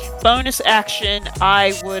to take? Bonus action,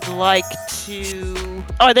 I would like to...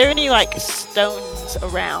 Are there any, like, stones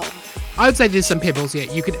around? I would say there's some pebbles, yeah.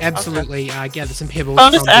 You could absolutely gather some pebbles.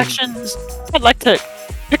 Bonus from them. actions, I'd like to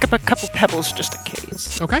pick up a couple pebbles just in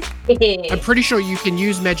case. Okay. I'm pretty sure you can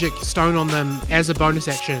use magic stone on them as a bonus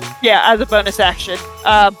action. Yeah, as a bonus action.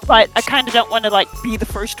 But I kind of don't want to, like, be the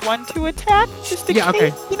first one to attack, just in case.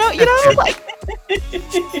 Okay. You know, fair. like...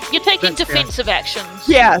 You're taking That's fair. defensive actions.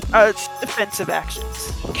 Yeah, defensive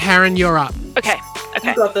actions. Karen, you're up. Okay.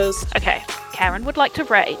 You got this. Okay. Karen would like to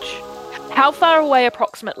rage. How far away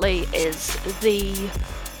approximately is the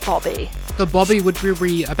Bobby? The Bobby would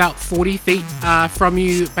be about 40 feet from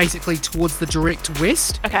you, basically towards the direct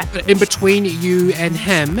west. Okay. But in between you and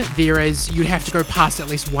him, you'd have to go past at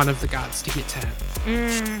least one of the guards to get to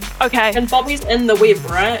him. Okay. And Bobby's in the web,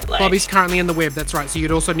 right? Like, Bobby's currently in the web, that's right. So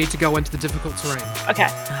you'd also need to go into the difficult terrain. Okay.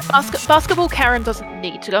 Basketball Karen doesn't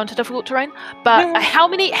need to go into difficult terrain, but how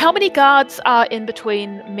many guards are in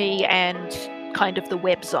between me and kind of the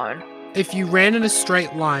web zone? If you ran in a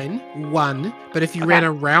straight line, one. But if you Okay. ran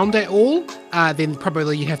around at all, then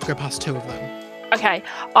probably you'd have to go past two of them. Okay,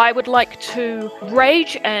 I would like to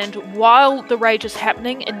rage, and while the rage is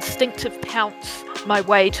happening, instinctive pounce my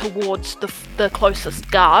way towards the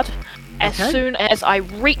closest guard. As Okay. soon as I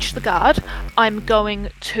reach the guard, I'm going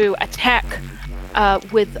to attack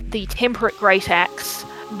with the Temperate Great Axe,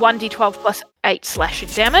 1d12 plus 8 slashing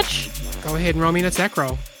damage. Go ahead and roll me an attack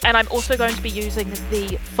roll. And I'm also going to be using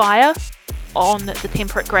the fire on the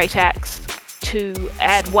Temperate Great Axe to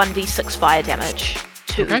add 1d6 fire damage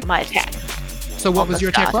to Okay. my attack. So what On was the your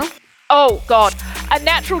attack start. roll? Oh god, a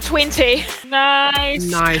natural 20. Nice.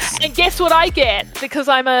 Nice. And guess what I get? Because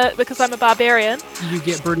I'm a barbarian. You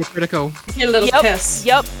get brutal critical. get a little Yep. kiss.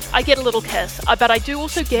 Yep, I get a little kiss. But I do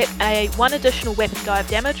also get one additional weapon dive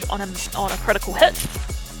damage on a critical hit.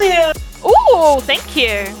 Yeah. Ooh, thank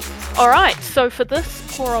you. All right, so for this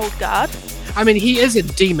poor old guard, I mean, he is a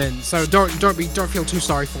demon, so don't feel too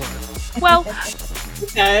sorry for him. well,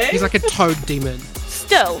 Okay. He's like a toad demon.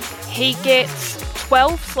 still he gets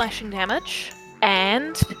 12 slashing damage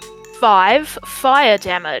and 5 fire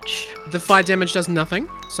damage. The fire damage does nothing,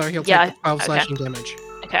 so he'll take Yeah, the 12 okay. slashing damage.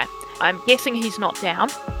 Okay, I'm guessing he's not down.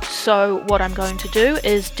 So what I'm going to do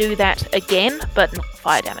is do that again, but not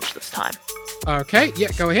fire damage this time. Okay, yeah,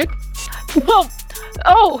 go ahead.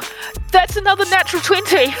 Oh, that's another natural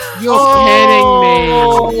 20. You're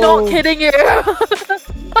I'm not kidding you. kidding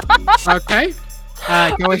me. Okay.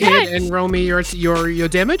 Go ahead and roll me your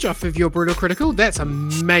damage off of your brutal critical. That's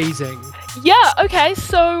amazing. Yeah, okay,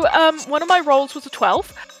 so one of my rolls was a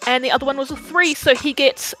 12, and the other one was a 3, so he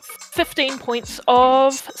gets 15 points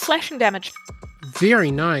of slashing damage.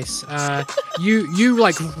 Very nice. You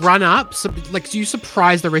like run up, you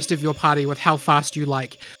surprise the rest of your party with how fast you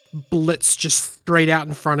like blitz just straight out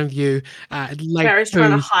in front of you. Barry's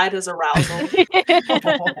trying to hide his arousal.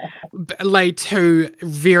 Lay two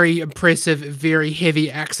very impressive, very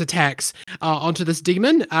heavy axe attacks onto this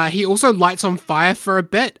demon. He also lights on fire for a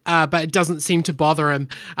bit, but it doesn't seem to bother him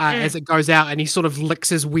as it goes out, and he sort of licks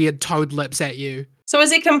his weird toad lips at you. So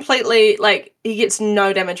is he completely, like, he gets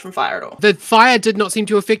no damage from fire at all? The fire did not seem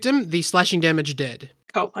to affect him. The slashing damage did.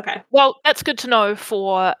 Cool, okay. Well, that's good to know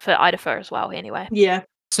for Idafer as well, anyway. Yeah.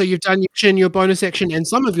 So you've done your bonus action and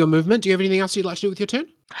some of your movement. Do you have anything else you'd like to do with your turn?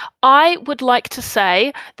 I would like to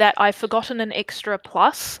say that I've forgotten an extra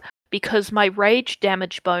plus because my rage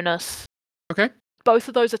damage bonus, Okay. both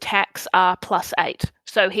of those attacks are plus 8.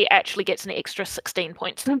 So he actually gets an extra 16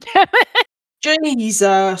 points of damage.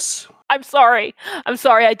 Jesus. I'm sorry,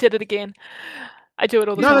 I did it again. I do it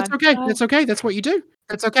all the No, time. that's okay. That's okay. That's what you do.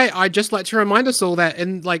 That's okay. I'd just like to remind us all that,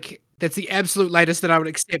 and like, that's the absolute latest that I would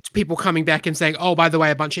accept people coming back and saying, oh, by the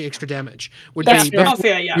way, a bunch of extra damage would That's be fair. Oh,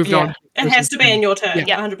 fair, yeah. moved on. It has to be in your turn. Yeah.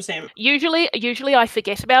 Yeah, 100%. Usually I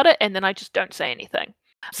forget about it and then I just don't say anything.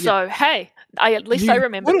 So hey, at least I You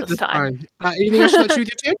remembered got it this time. Anything else you'd like to do with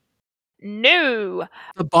your turn? No.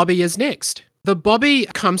 The Bobby is next. The Bobby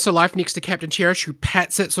comes to life next to Captain Cherish, who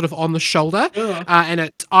pats it sort of on the shoulder, Ugh. and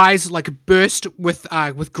its eyes like burst with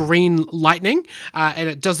green lightning, and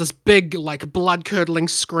it does this big like blood curdling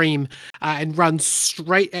scream and runs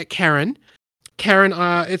straight at Karen. Karen,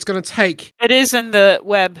 it's going to take. It is in the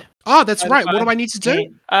web. Oh, that's right. What do I need to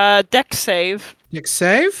do? Dex save. Next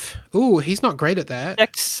save. Ooh, he's not great at that.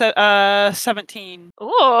 Dex 17.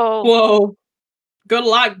 Oh. Whoa. Good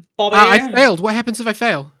luck, Bobby. I failed. What happens if I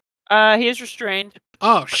fail? He is restrained.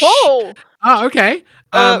 Oh, Cool. Oh, okay.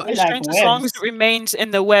 Restrained as long as webs. it remains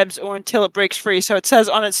in the webs or until it breaks free. So it says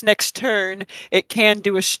on its next turn, it can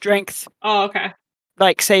do a strength, Oh, okay.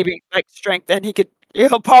 saving, strength, and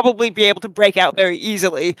he'll probably be able to break out very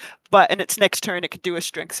easily. But in its next turn, it could do a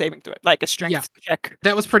strength saving to it, like a strength check.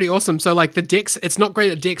 That was pretty awesome. So, like, the dex, it's not great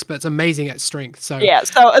at dex, but it's amazing at strength. So, Yeah.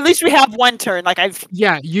 So at least we have one turn.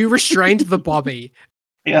 yeah, you restrained the Bobby.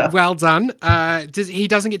 Yeah. Well done. He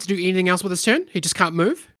doesn't get to do anything else with his turn? He just can't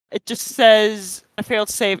move? It just says a failed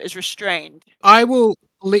save is restrained. I will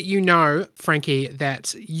let you know, Frankie,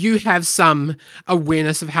 that you have some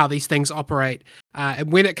awareness of how these things operate.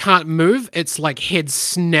 And when it can't move, its like head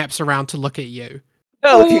snaps around to look at you.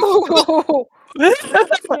 Oh,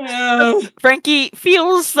 Yeah. Frankie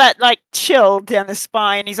feels that chill down his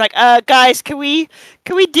spine. He's like, guys, can we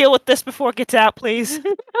deal with this before it gets out, please?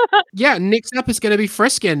 Yeah, next up is going to be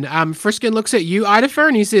Friskin. Friskin looks at you, Idafer,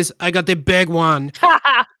 and he says, I got the big one.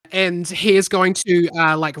 And he is going to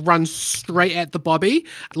run straight at the Bobby,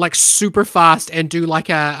 like super fast, and do like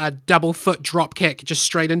a double foot drop kick just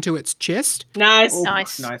straight into its chest. Nice.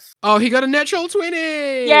 Nice. Oh, he got a natural 20!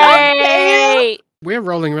 Yay! We're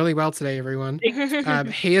rolling really well today, everyone.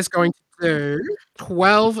 He is going to do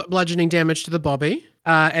 12 bludgeoning damage to the Bobby.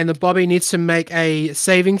 And the Bobby needs to make a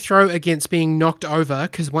saving throw against being knocked over,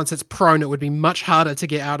 because once it's prone, it would be much harder to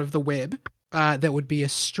get out of the web. That would be a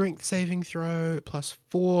strength saving throw plus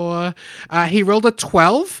 4. He rolled a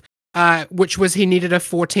 12, which was he needed a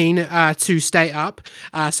 14 to stay up.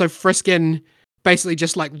 So Friskin basically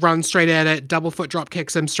just runs straight at it, double foot drop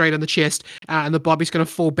kicks him straight in the chest, and the Bobby's going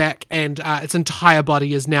to fall back, and its entire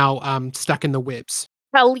body is now stuck in the webs.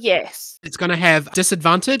 Hell yes. It's going to have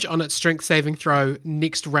disadvantage on its strength saving throw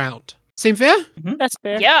next round. Seem fair? That's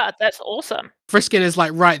fair. Yeah, that's awesome. Friskin is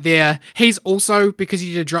right there. He's also, because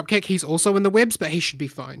he did a drop kick, he's also in the webs, but he should be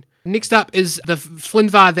fine. Next up is the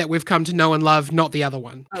Flinvar that we've come to know and love, not the other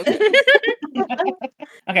one.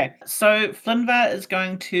 Okay, so Flinvar is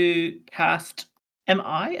going to cast. Am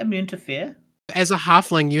I immune to fear? As a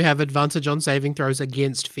halfling, you have advantage on saving throws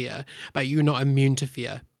against fear, but you're not immune to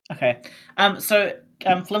fear. Okay. So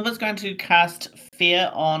Flinvar's going to cast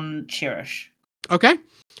Fear on Cherish. Okay.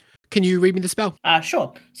 Can you read me the spell?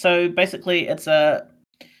 Sure. So basically,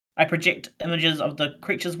 I project images of the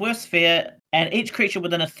creature's worst fear, and each creature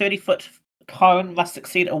within a 30-foot cone must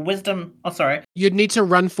succeed a wisdom. Oh, sorry. You'd need to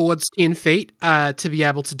run forwards 10 feet to be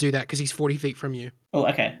able to do that, because he's 40 feet from you. Oh,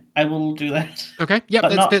 okay. I will do that. Okay. Yep,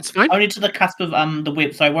 But that's fine. Only to the cusp of the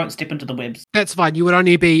web, so I won't step into the webs. That's fine. You would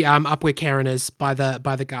only be up where Karen is by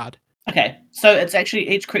the guard. Okay, so it's actually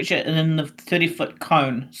each creature in the 30-foot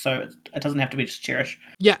cone, so it doesn't have to be just Cherish.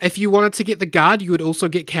 Yeah, if you wanted to get the guard, you would also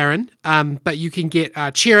get Karen. But you can get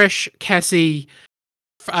Cherish, Cassie,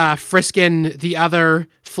 Friskin, the other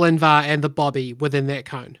Flinvar, and the Bobby within that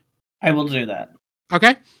cone. I will do that.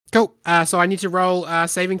 Okay, cool. So I need to roll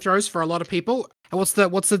saving throws for a lot of people. What's the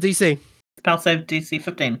DC? Spell save DC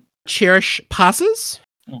 15. Cherish passes.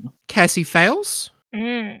 Mm. Cassie fails.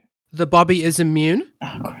 Mm. The Bobby is immune.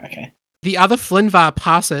 Oh, okay. The other Flinvar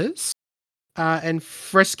passes. And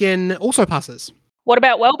Friskin also passes. What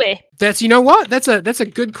about Welby? You know what? That's a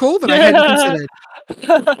good call that I hadn't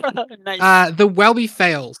considered. Nice. The Welby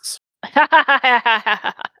fails.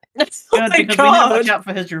 Oh Good, my because we need to watch god. out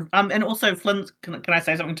for his. And also, Flint, can I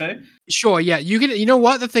say something too? Sure, yeah. You know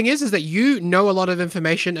what the thing is that you know a lot of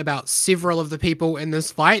information about several of the people in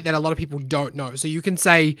this fight that a lot of people don't know. So you can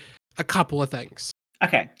say a couple of things.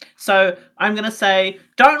 Okay, so I'm gonna say,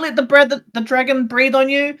 don't let the dragon breathe on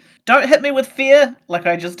you. Don't hit me with fear, like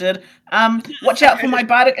I just did. Watch out for my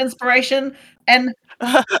bardic inspiration, and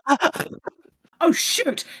oh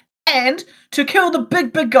shoot! And to kill the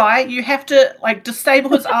big guy, you have to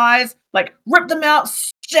disable his eyes, rip them out,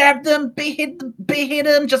 stab them, behead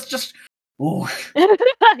him, just. Ooh.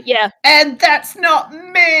 Yeah. And that's not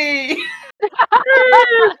me.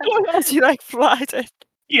 As he flies in.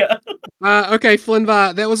 Yeah. Okay,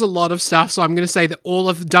 Flinvar, that was a lot of stuff, so I'm going to say that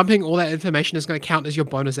dumping all that information is going to count as your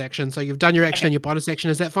bonus action. So you've done your action and your bonus action.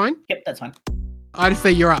 Is that fine? Yep, that's fine.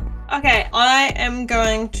 Idafer, you're up. Okay, I am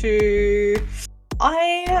going to.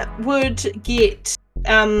 I would get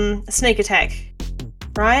sneak attack,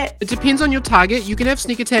 right? It depends on your target. You can have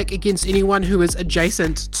sneak attack against anyone who is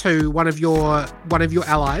adjacent to one of your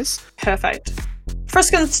allies. Perfect.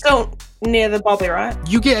 Friskin's still near the Bobby, right?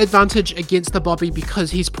 You get advantage against the Bobby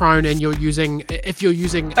because he's prone, and if you're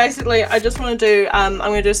using. Basically, I just want to do. I'm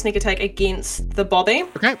going to do a sneak attack against the Bobby.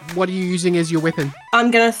 Okay, what are you using as your weapon?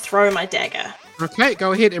 I'm going to throw my dagger. Okay,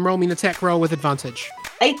 go ahead and roll me an attack roll with advantage.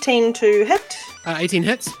 18 to hit. 18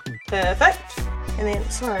 hits. Perfect. And then,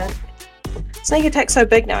 sorry. Sneak attack's so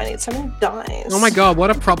big now, I need so many dice. Oh my god, what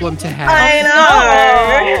a problem to have. I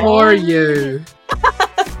know! For you.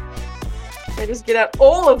 I just get out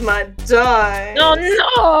all of my dice. Oh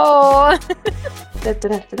no!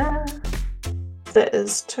 Da. That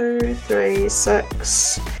is 2, 3,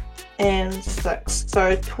 6, and 6.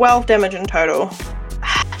 So 12 damage in total.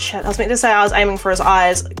 Shit, I was meant to say I was aiming for his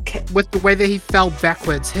eyes. With the way that he fell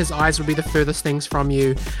backwards, his eyes would be the furthest things from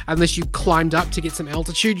you. Unless you climbed up to get some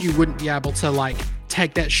altitude, you wouldn't be able to, like,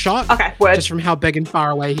 take that shot. Okay, word. Just from how big and far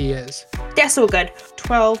away he is. That's all good.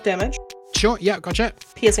 12 damage. Sure, yeah, gotcha.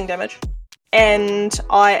 Piercing damage. And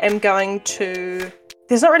I am going to...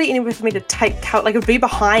 There's not really anywhere for me to take cover. Like, it would be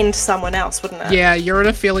behind someone else, wouldn't it? Yeah, you're in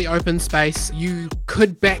a fairly open space. You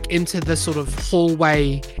could back into the sort of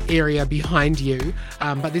hallway area behind you,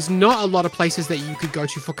 but there's not a lot of places that you could go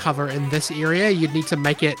to for cover in this area. You'd need to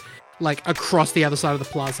make it, like, across the other side of the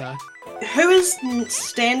plaza. Who is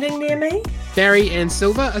standing near me? Barry and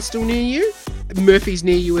Silver are still near you. Murphy's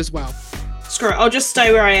near you as well. Screw it. I'll just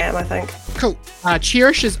stay where I am, I think. Cool.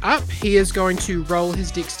 Cherish is up. He is going to roll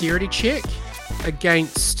his dexterity check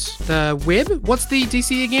against the web. What's the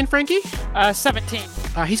DC again, Frankie? 17.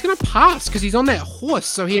 He's going to pass because he's on that horse,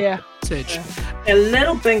 so he has advantage. A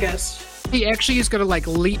little bingers. He actually is going to like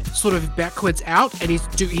leap sort of backwards out, and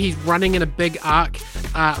he's running in a big arc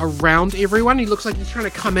around everyone. He looks like he's trying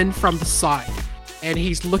to come in from the side, and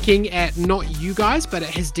he's looking at not you guys, but at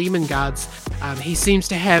his demon guards. He seems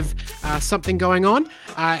to have something going on.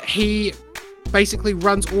 He basically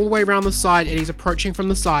runs all the way around the side, and he's approaching from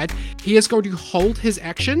the side. He is going to hold his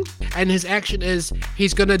action, and his action is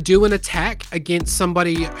he's going to do an attack against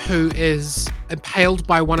somebody who is impaled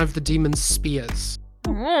by one of the demon's spears.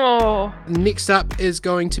 Oh. Next up is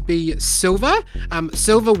going to be Silver.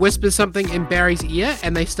 Silver whispers something in Barry's ear,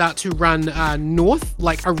 and they start to run north,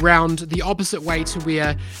 like around the opposite way to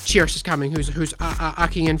where Cherish is coming, who's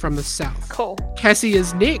arcing in from the south. Cool. Cassie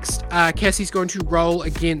is next. Cassie's going to roll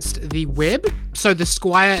against the web. So the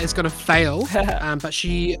Squire is going to fail, but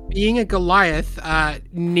she, being a Goliath,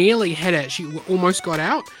 nearly hit it. She almost got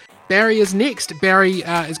out. Barry is next. Barry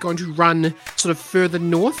is going to run sort of further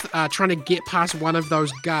north, trying to get past one of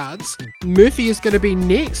those guards. Murphy is going to be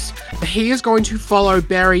next. He is going to follow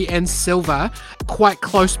Barry and Silver quite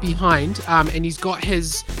close behind, and he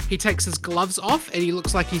takes his gloves off, and he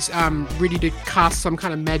looks like he's ready to cast some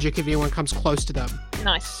kind of magic if anyone comes close to them.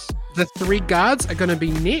 Nice. The three guards are going to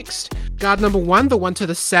be next. Guard number 1, the one to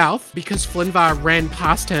the south, because Flinvar ran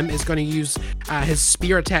past him, is going to use his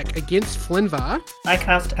spear attack against Flinvar. I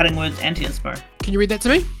cast Cutting Words Anti-Inspo. Can you read that to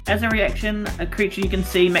me? As a reaction, a creature you can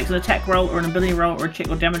see makes an attack roll or an ability roll or a check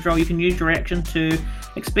or damage roll. You can use your reaction to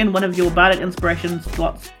expend one of your Bardic Inspiration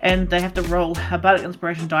slots, and they have to roll a Bardic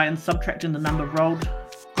Inspiration die and subtracting the number rolled.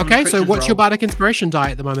 Okay, so what's your Bardic Inspiration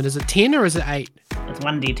die at the moment? Is it 10 or is it 8? It's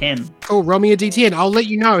 1d10. Cool, roll me a d10. I'll let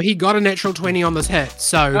you know. He got a natural 20 on this hit,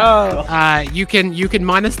 so you can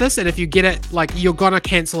minus this, and if you get it, like, you're gonna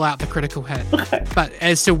cancel out the critical hit. Okay. But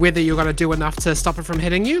as to whether you're gonna do enough to stop it from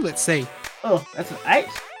hitting you, let's see. Oh, that's an 8.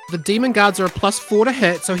 The demon guards are a +4 to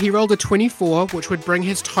hit, so he rolled a 24, which would bring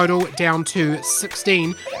his total down to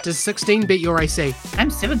 16. Does 16 beat your AC? I'm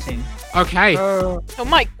 17. Okay. Oh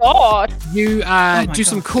my god. You do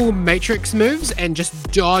some cool matrix moves and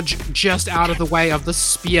just dodge just out of the way of the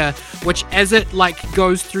spear, which as it like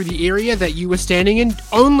goes through the area that you were standing in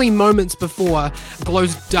only moments before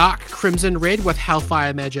glows dark crimson red with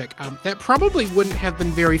hellfire magic. That probably wouldn't have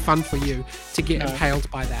been very fun for you to get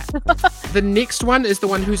impaled by that. The next one is the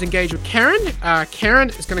one who's engaged with Karen. Karen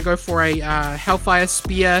is going to go for a hellfire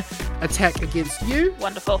spear attack against you.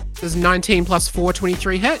 Wonderful. Does 19 + 4,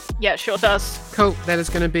 23 hit? Yeah, sure does. Cool. That is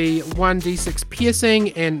going to be 1d6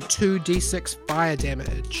 piercing and 2d6 fire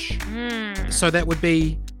damage. So that would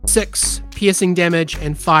be 6 piercing damage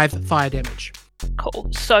and 5 fire damage. Cool.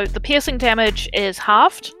 So the piercing damage is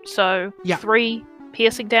halved, so Yeah. 3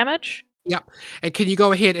 piercing damage. Yep. And can you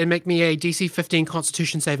go ahead and make me a DC 15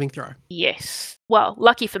 Constitution saving throw? Yes. Well,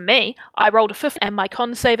 lucky for me, I rolled a 5 and my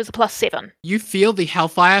con save is a +7. You feel the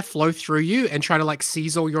hellfire flow through you and try to like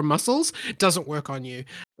seize all your muscles. It doesn't work on you.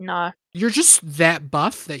 No. You're just that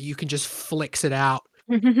buff that you can just flex it out.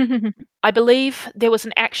 I believe there was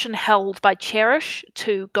an action held by Cherish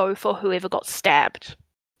to go for whoever got stabbed.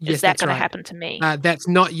 Yes, Is that that's going right. to happen to me? That's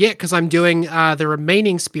not yet because I'm doing the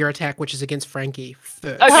remaining spear attack, which is against Frankie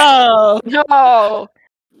first. Okay. Oh, No.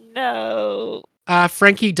 no.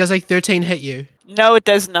 Frankie, does a 13 hit you? No, it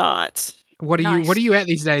does not. What are Nice. you at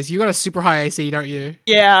these days? You got a super high AC, don't you?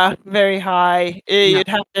 Yeah, very high. You'd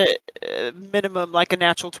have to minimum like a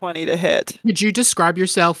natural 20 to hit. Could you describe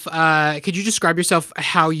yourself? How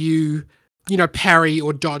you parry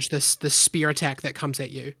or dodge this spear attack that comes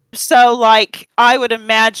at you. So, like, I would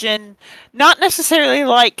imagine, not necessarily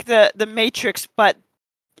like the Matrix, but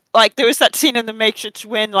like there was that scene in the Matrix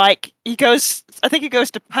when like he goes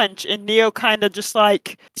to punch, and Neo kind of just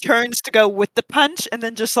like turns to go with the punch, and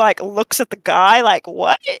then just like looks at the guy like,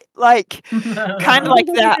 what? Like, kind of like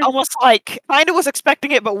that, almost like kind of was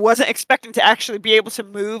expecting it, but wasn't expecting to actually be able to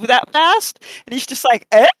move that fast, and he's just like,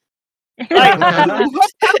 eh? Like,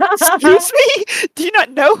 excuse me? Do you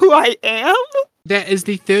not know who I am? That is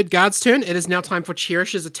the third guard's turn. It is now time for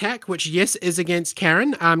Cherish's attack, which, yes, is against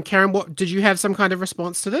Karen. Karen, what did you have some kind of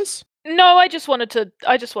response to this? No, I just wanted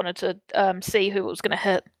to see who it was going to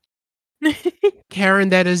hit. Karen,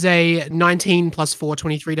 that is a 19 plus 4,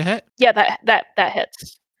 23 to hit. Yeah, that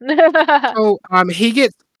hits. So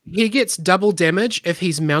he gets double damage if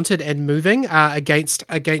he's mounted and moving against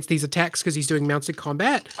these attacks because he's doing mounted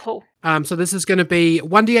combat. Cool. So this is going to be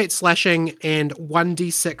 1d8 slashing and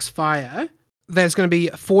 1d6 fire. There's going to be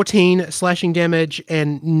 14 slashing damage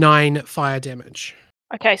and 9 fire damage.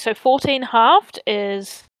 Okay, so 14 halved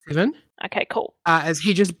is 7. Okay, cool. As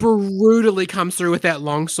he just brutally comes through with that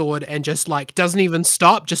longsword and just like doesn't even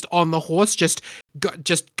stop, just on the horse, just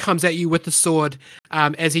comes at you with the sword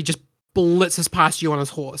as he just blitzes past you on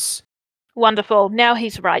his horse. Wonderful. Now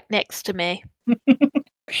he's right next to me.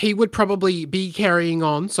 He would probably be carrying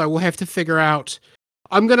on, so we'll have to figure out.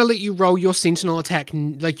 I'm going to let you roll your sentinel attack,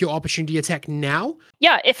 like your opportunity attack now.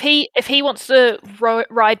 Yeah, if he wants to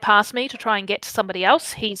ride past me to try and get to somebody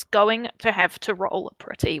else, he's going to have to roll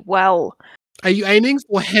pretty well. Are you aiming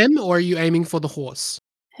for him or are you aiming for the horse?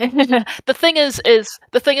 The thing is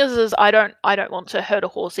I don't want to hurt a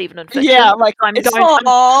horse even in fiction. Yeah, like I'm it's going.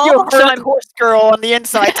 you're a horse girl on the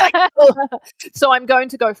inside. So I'm going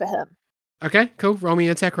to go for him. Okay, cool. Roll me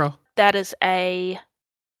an attack roll. That is a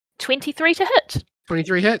 23 to hit.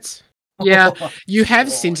 23 hits. Yeah, you have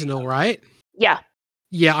sentinel, right? Yeah.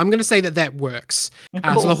 Yeah, I'm going to say that works.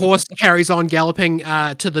 So the horse carries on galloping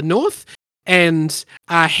to the north, and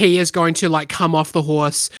he is going to like come off the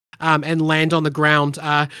horse and land on the ground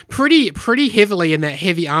pretty heavily in that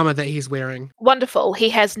heavy armor that he's wearing. Wonderful. He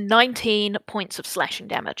has 19 points of slashing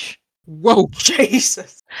damage. Whoa.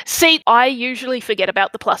 Jesus. See, I usually forget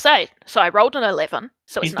about the +8, so I rolled an 11,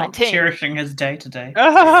 so He's it's not 19. cherishing his day today.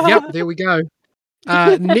 Yep, there we go.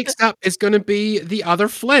 Next up is going to be the other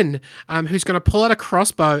Flynn, who's going to pull out a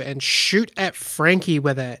crossbow and shoot at Frankie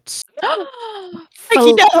with it.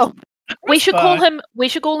 Frankie, no! We should call him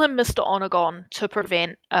Mr. Onagon to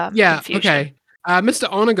prevent confusion. Okay.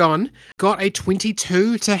 Mr. Onagon got a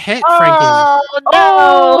 22 to hit Frankie.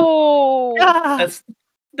 Oh no!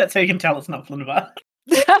 That's how you can tell it's not Flinvar.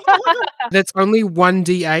 That's only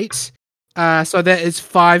 1d8. So that is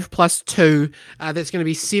 5 plus 2. That's going to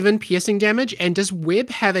be 7 piercing damage. And does Webb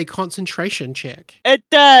have a concentration check? It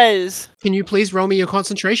does. Can you please roll me your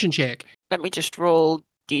concentration check? Let me just roll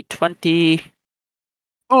d20.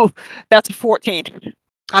 Oh, that's a 14.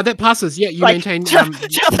 That passes. Yeah, you maintain your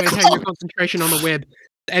concentration on the web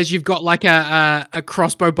as you've got like a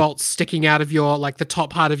crossbow bolt sticking out of your like the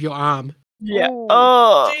top part of your arm. Yeah. Ooh.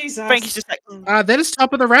 Oh, Jesus. Frankie's just like. That is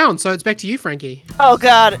top of the round, so it's back to you, Frankie. Oh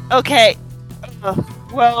God. Okay.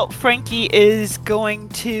 Well, Frankie is going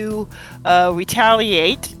to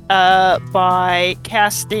retaliate by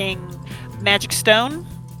casting Magic Stone.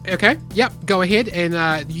 Okay. Yep. Go ahead and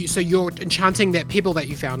so you're enchanting that pebble that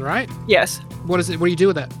you found, right? Yes. What is it? What do you do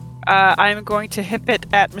with it? I'm going to hip it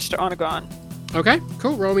at Mr. Onagon. Okay.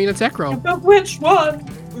 Cool. Roll me an attack roll. But which one?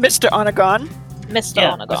 Mr. Onagon. Mr.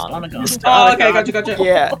 Onagon. Mr. Oh, Onagon. okay, gotcha.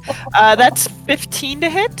 Yeah. That's 15 to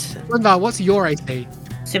hit. Linda, what's your AC?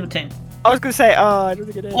 17. I was going to say, I don't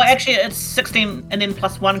think it is. Well, actually, it's 16 and then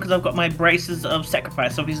 +1 because I've got my braces of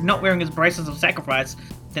sacrifice. So if he's not wearing his braces of sacrifice,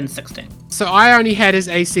 then 16. So I only had his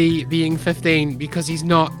AC being 15 because he's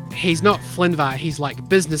not Flinvar. He's like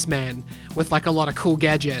businessman with like a lot of cool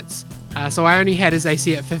gadgets. So I only had his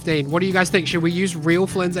AC at 15. What do you guys think? Should we use real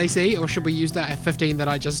Flynn's AC or should we use that at 15 that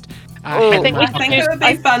I just had? I think it would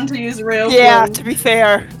be fun to use real Yeah, Flynn. to be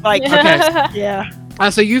fair. Like, Okay. yeah.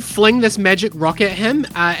 So you fling this magic rock at him,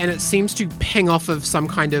 and it seems to ping off of some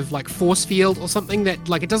kind of like force field or something that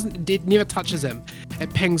like it never touches him.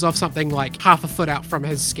 It pings off something like half a foot out from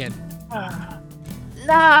his skin.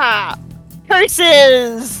 Nah!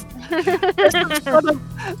 Curses! There's some sort of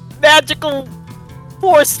magical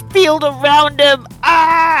force field around him.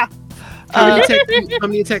 Ah! How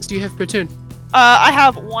many attacks do you have per turn? I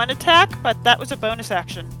have one attack, but that was a bonus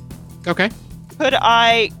action. Okay. Could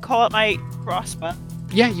I call it my crossbow?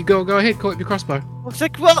 Yeah, you go ahead, call it your crossbow. Looks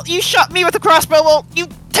like, well, you shot me with a crossbow, well, you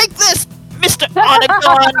take this, Mr.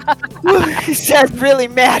 Onagon! He said really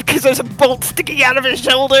mad because there's a bolt sticking out of his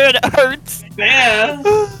shoulder and it hurts. Yeah.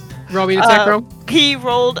 Roll me an attack roll. He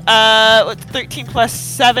rolled 13 plus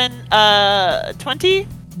 7, 20.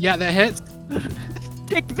 Yeah, that hits.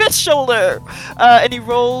 Take this shoulder! And he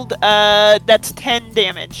rolled, that's 10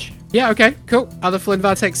 damage. Yeah, okay, cool. Other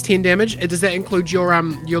Flinvar takes 10 damage. Does that include your oh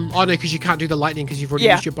no, because you can't do the lightning because you've already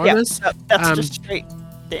used your bonus. Yeah, that's just straight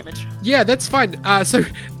damage. Yeah, that's fine. So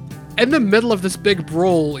in the middle of this big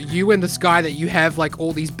brawl, you and this guy that you have like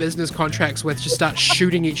all these business contracts with just start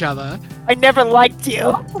shooting each other. I never liked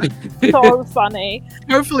you. So funny.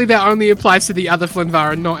 Hopefully that only applies to the other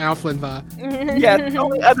Flinvar and not our Flinvar. Yeah,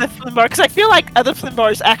 only other Flinvar, because I feel like other Flinvar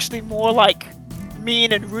is actually more like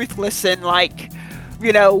mean and ruthless and like,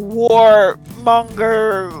 you know,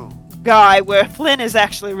 warmonger guy, where Flynn is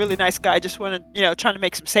actually a really nice guy, just wanted, you know, trying to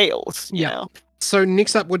make some sales, you know. So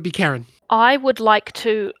next up would be Karen. I would like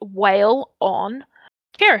to wail on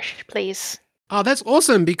Cherish, please. Oh, that's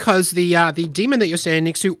awesome, because the demon that you're standing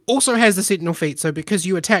next to also has the Sentinel feat, so because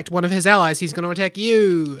you attacked one of his allies, he's going to attack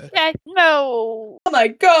you. Okay. No. Oh my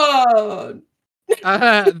god.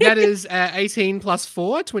 That is 18 plus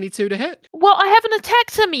 4, 22 to hit. Well, I haven't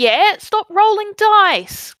attacked him yet. Stop rolling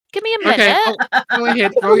dice. Give me a minute. Okay, go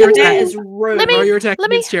ahead. Roll your That attack. is rude. Roll your attack let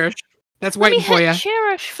me- against Cherish. That's Let me waiting for you. hit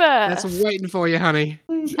Cherish first. That's waiting for you, honey.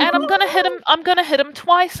 And I'm gonna hit him. I'm gonna hit him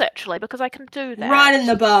twice actually because I can do that. Right in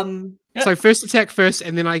the bum. Yep. So first attack first,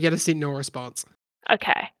 and then I get a Sentinel response.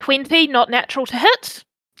 Okay. 20, not natural to hit.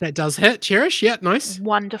 That does hit. Cherish, yeah, nice.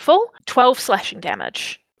 Wonderful. 12 slashing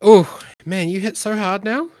damage. Oh, man, you hit so hard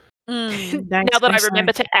now. Mm. Now that I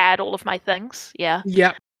remember to add all of my things, yeah.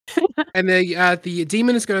 Yep. And the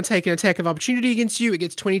demon is going to take an attack of opportunity against you. It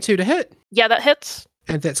gets 22 to hit. Yeah, that hits.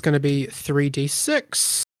 And that's going to be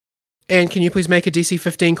 3d6. And can you please make a DC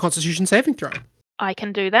 15 Constitution saving throw? I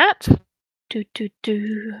can do that. Do.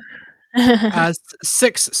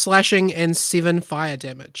 6 slashing and 7 fire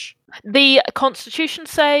damage. The Constitution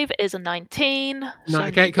save is a 19. No, so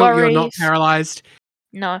okay, no cool. You're not worries. paralyzed.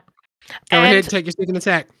 No. Go And ahead, take your second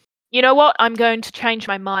attack. you know what? I'm going to change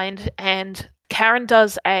my mind, and Karen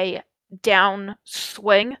does a down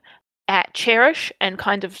swing at Cherish and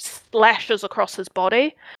kind of slashes across his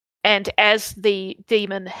body. And as the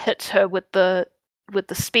demon hits her with the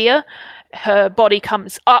spear, her body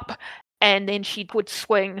comes up, and then she would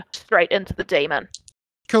swing straight into the demon.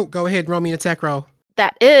 Cool. Go ahead, roll me an attack roll.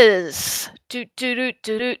 That is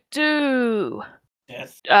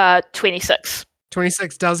 26.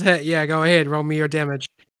 26 does hit. Yeah, go ahead. Roll me your damage.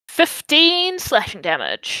 15 slashing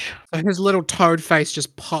damage. So his little toad face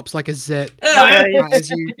just pops like a zit Ugh. as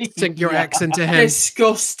you sink your axe into him.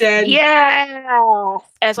 Disgusting. Yeah.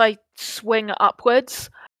 As I swing upwards,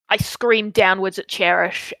 I scream downwards at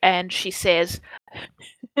Cherish, and she says,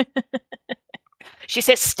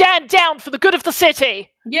 "Stand down for the good of the city."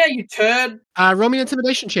 Yeah, you turd. Roll me an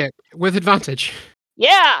intimidation check with advantage.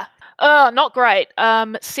 Yeah. Not great.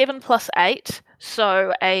 7 plus 8,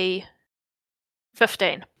 so a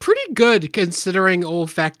 15. Pretty good considering all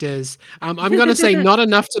factors. I'm going to say not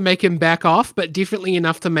enough to make him back off, but definitely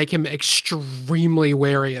enough to make him extremely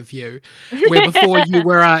wary of you. Where before you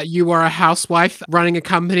were a housewife running a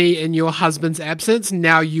company in your husband's absence,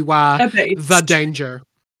 now you are A beast. the danger.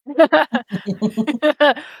 The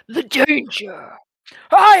danger.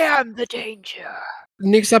 I am the danger.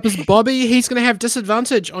 Next up is Bobby. He's going to have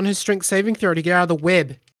disadvantage on his strength saving throw to get out of the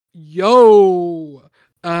web. Yo!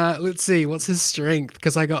 Let's see, what's his strength?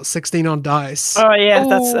 Because I got 16 on dice. Oh yeah,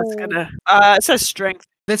 that's Ooh. gonna. It says strength.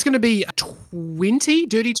 That's going to be a 20,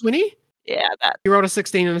 dirty 20. Yeah, that. You rolled a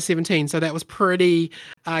 16 and a 17, so that was pretty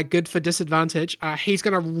good for disadvantage. He's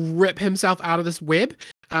going to rip himself out of this web,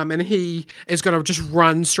 and he is going to just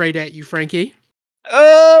run straight at you, Frankie.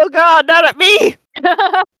 Oh god, not at me!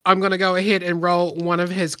 I'm going to go ahead and roll one of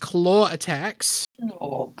his claw attacks.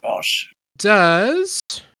 Oh gosh. Does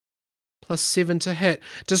plus 7 to hit.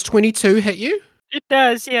 Does 22 hit you? It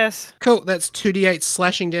does, yes. Cool, that's 2d8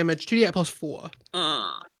 slashing damage. 2d8 plus 4.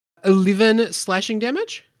 Uh, 11 slashing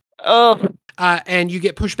damage. oh, And you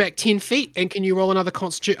get pushed back 10 feet. And can you roll another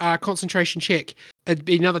concentration check? It'd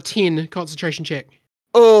be another 10 concentration check.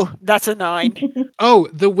 oh, that's a 9. Oh,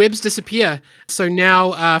 the webs disappear. So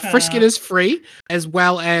now Friskin is free, as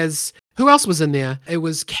well as... Who else was in there? It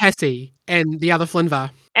was Cassie and the other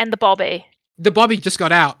Flinvar. And the Bobby. The Bobby just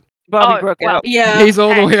got out. Bobby broke well, out. Yeah. He's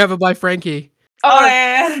all the way over by Frankie. Oh,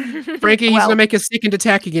 yeah. Frankie, he's Well. going to make a second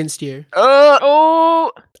attack against you.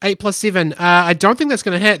 Oh, 8 plus 7. I don't think that's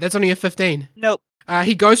going to hit. That's only a 15. Nope.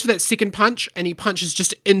 He goes for that second punch, and he punches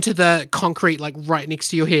just into the concrete, like right next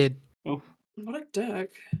to your head. What a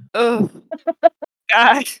dick. Oh.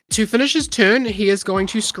 God. To finish his turn, he is going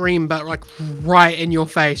to scream, but like right in your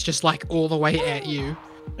face, just like all the way at you.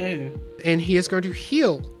 Ew. And he is going to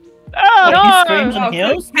heal. Oh, Wait, no. he screams and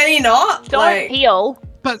heals? Can he not? Don't heal.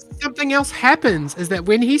 But something else happens is that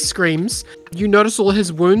when he screams, you notice all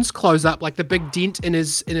his wounds close up, like the big dent in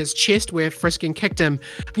his chest where Friskin kicked him,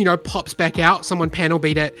 pops back out. Someone panel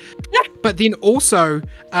beat it. But then also,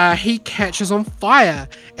 he catches on fire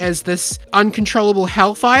as this uncontrollable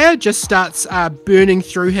hellfire just starts burning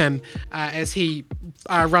through him as he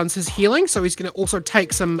runs his healing. So he's going to also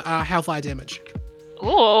take some hellfire damage.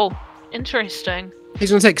 Oh, interesting.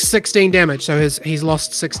 He's going to take 16 damage, so he's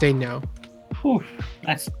lost 16 now. Whew,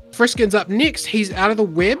 nice. Friskin's up next. He's out of the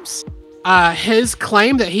webs. His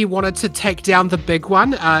claim that he wanted to take down the big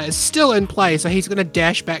one is still in play, so he's going to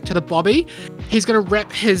dash back to the bobby. He's going to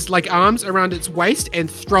wrap his arms around its waist and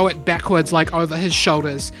throw it backwards over his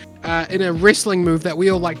shoulders in a wrestling move that we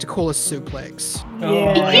all like to call a suplex.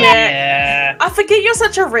 Oh, Yeah. yeah. I forget you're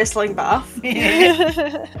such a wrestling buff.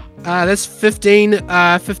 That's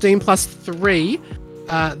 15 plus 3.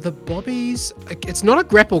 The bobbies, it's not a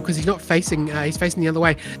grapple because he's not facing, he's facing the other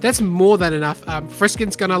way. That's more than enough.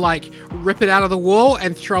 Friskin's gonna rip it out of the wall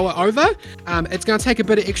and throw it over. It's gonna take a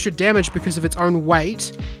bit of extra damage because of its own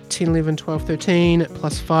weight. 10, 11, 12, 13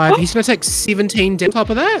 plus 5. He's gonna take 17 on top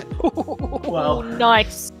of that. Well,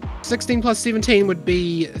 Nice. 16 plus 17 would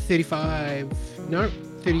be 35. No,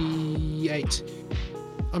 38.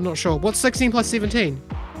 I'm not sure. What's 16 plus 17?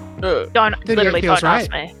 Don't 38 literally feels don't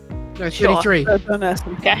ask right. me. No, Sure. 33. Don't ask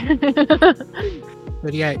me. Okay.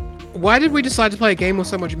 38. Why did we decide to play a game with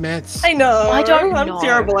so much maths? I know. I don't I'm know.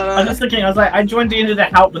 terrible I at was it. just thinking, I joined in to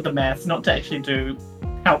help with the maths, not to actually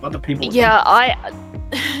help other people. with Yeah,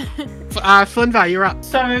 Flinvar, you're up. them.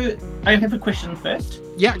 So, I have a question first.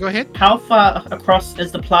 Yeah, go ahead. How far across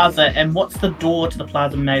is the plaza, and what's the door to the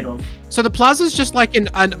plaza made of? So the plaza's just like an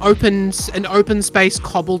open space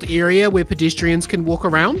cobbled area where pedestrians can walk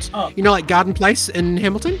around. Oh. Like Garden Place in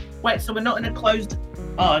Hamilton. Wait, so we're not in a closed...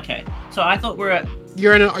 Oh, okay. So I thought we're at...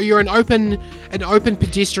 You're an open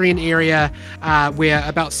pedestrian area where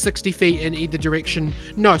about 60 feet in either direction.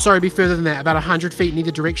 No, sorry, it'd be further than that. About 100 feet in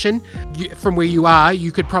either direction. From where you are,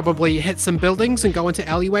 you could probably hit some buildings and go into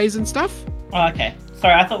alleyways and stuff. Oh, okay.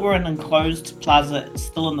 Sorry, I thought we were in an enclosed plaza,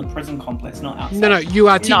 still in the prison complex, not outside. No, you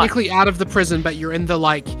are technically out of the prison, but you're in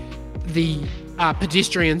the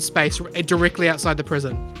pedestrian space directly outside the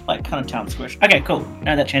prison. Like kind of town squish. Okay, cool.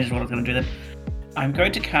 Now that changes what I was going to do then. I'm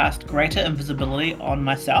going to cast Greater Invisibility on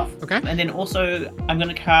myself. Okay. And then also I'm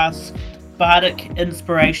going to cast Bardic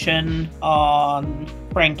Inspiration on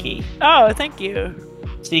Frankie. Oh, thank you.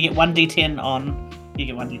 So you get 1d10 on... You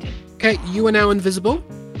get 1d10. Okay, you are now invisible,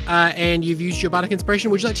 and you've used your Bardic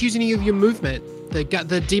Inspiration. Would you like to use any of your movement?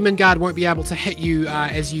 The demon guard won't be able to hit you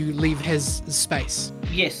as you leave his space.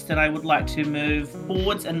 Yes, then I would like to move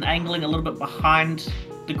forwards and angling a little bit behind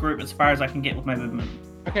the group as far as I can get with my movement.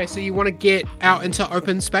 Okay, so you want to get out into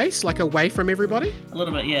open space, away from everybody? A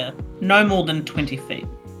little bit, yeah. No more than 20 feet.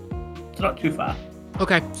 It's not too far.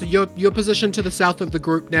 Okay, so you're positioned to the south of the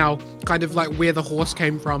group now, kind of where the horse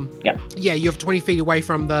came from. Yeah. Yeah, you're 20 feet away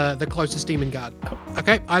from the closest demon guard. Cool.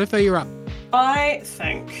 Okay, Idafer, you're up. I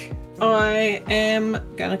think I am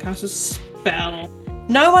gonna cast a spell.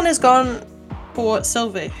 No one has gone for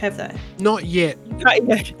Sylvie, have they? Not yet. Not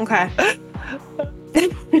yet. Okay.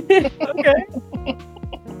 Okay.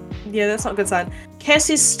 Yeah, that's not a good sign.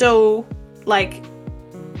 Cassie's still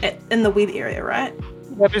in the web area, right?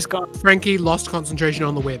 Web is gone. Frankie lost concentration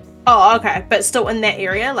on the web. Oh, okay, but still in that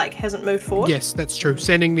area, hasn't moved forward. Yes, that's true.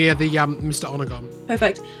 Standing near the Mr. Onagon.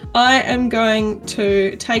 Perfect. I am going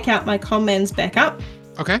to take out my command's back up,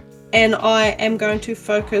 Okay. and I am going to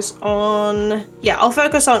focus on. Yeah, I'll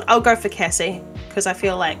go for Cassie because I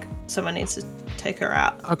feel like someone needs to take her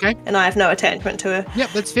out, Okay. and I have no attachment to her. Yep,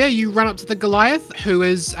 that's fair. You run up to the Goliath, who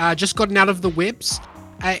has just gotten out of the webs,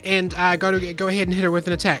 and go ahead and hit her with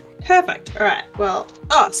an attack. Perfect. All right. Well.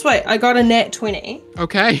 Oh, sweet. I got a nat 20.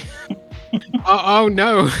 Okay. oh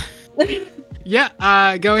no.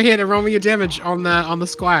 Yeah. Go ahead and roll me your damage on the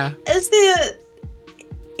squire. Is there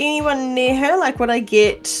anyone near her? Would I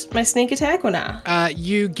get my sneak attack or nah?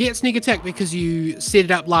 You get sneak attack because you set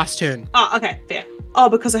it up last turn. Oh, okay. Fair. Oh,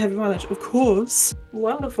 because I have advantage. Of course.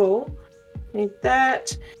 Wonderful. Need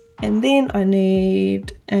that. And then I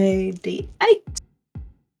need a D8.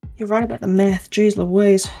 You're right about the math. Jeez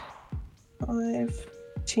Louise. 5,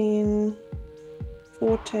 10,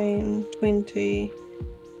 14, 20.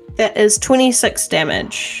 That is 26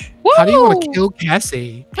 damage. How do you want to kill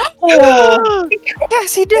Cassie? Oh,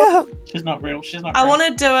 Cassie, no. She's not real. I want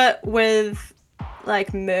to do it with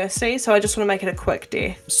like mercy, so I just want to make it a quick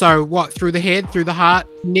death. So what? Through the head, through the heart,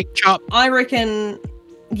 neck chop. I reckon,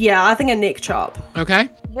 yeah, I think a neck chop. Okay.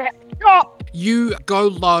 Chop! You go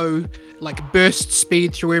low, like burst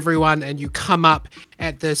speed through everyone, and you come up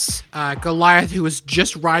at this Goliath who was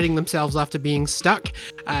just righting themselves after being stuck.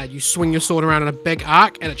 You swing your sword around in a big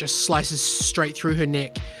arc, and it just slices straight through her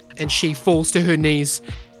neck, and she falls to her knees,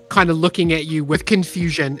 kind of looking at you with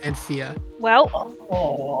confusion and fear. Well,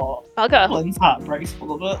 Oh, bugger. Flynn's heart breaks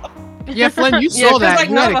full of it. Yeah, Flynn, you Yeah, saw 'cause, that. like,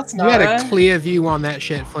 You none had, of us you had a know. clear view on that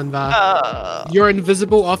shit, Flynnvar. You're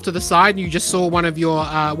invisible off to the side, and you just saw one of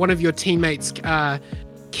your teammates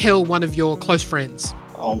kill one of your close friends.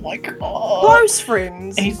 Oh my god. Close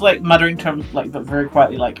friends. And he's like muttering to him, like, but very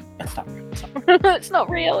quietly, like, it's not real. It's not real. It's not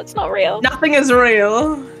real. It's not real. Nothing is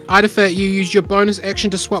real. Idafit, you used your bonus action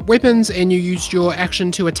to swap weapons, and you used your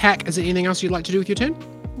action to attack. Is there anything else you'd like to do with your turn?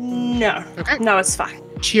 No. Okay. No, it's fine.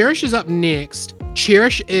 Cherish is up next.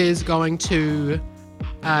 Cherish is going to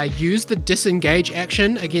use the disengage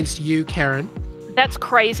action against you, Karen. That's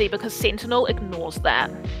crazy because Sentinel ignores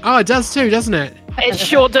that. Oh, it does too, doesn't it? It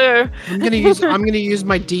sure do. I'm gonna use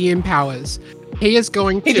my DM powers. He is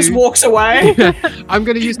going to. He just walks away. I'm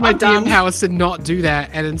going to use my I'm done. DM powers to not do that,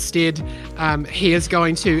 and instead, he is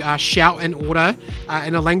going to shout an order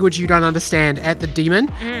in a language you don't understand at the demon,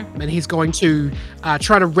 and he's going to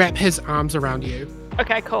try to wrap his arms around you.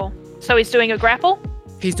 Okay, cool. So he's doing a grapple?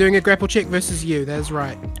 He's doing a grapple check versus you. That is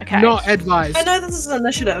right. Okay. Not advised. I know this is an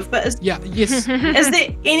initiative, but Yeah. Yes. is there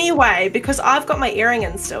any way, because I've got my earring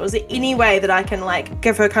in still, is there any way that I can like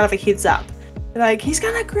give her kind of a heads up? Like, he's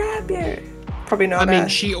gonna grab you. Probably not. I mean,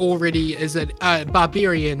 she already is a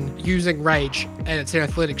barbarian using rage, and it's an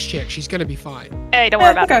athletics check. She's going to be fine. Hey, don't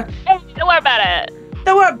worry about okay. it. Hey, don't worry about it.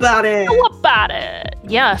 Don't worry about it. Don't worry about it.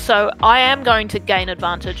 Yeah, so I am going to gain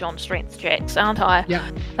advantage on strength checks, aren't I? Yeah.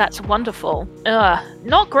 That's wonderful.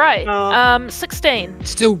 Not great. Oh. 16.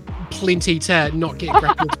 Still plenty to not get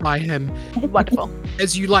grappled by him. Wonderful.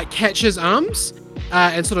 As you like catch his arms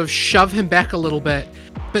and sort of shove him back a little bit,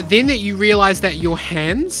 but then that you realize that your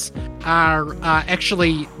hands are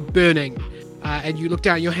actually burning, and you look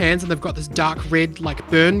down at your hands and they've got this dark red like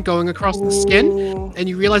burn going across the skin, Ooh. and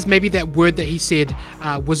you realize maybe that word that he said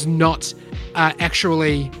was not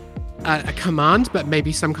actually a command, but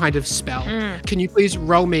maybe some kind of spell. Can you please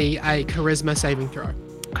roll me a charisma saving throw?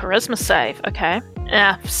 Charisma save. Okay.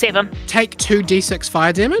 7. Take 2d6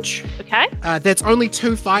 fire damage. Okay. That's only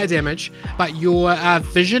 2 fire damage, but your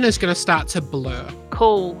vision is going to start to blur.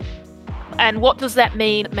 Cool. And what does that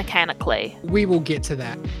mean mechanically? We will get to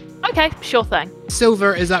that. Okay, sure thing.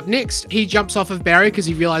 Silver is up next. He jumps off of Barry because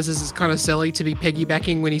he realizes it's kind of silly to be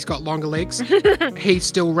piggybacking when he's got longer legs. He's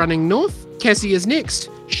still running north. Cassie is next.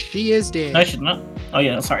 She is dead. No, she's not. Oh,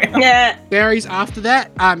 yeah, sorry. Yeah. Barry's after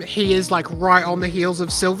that. He is like right on the heels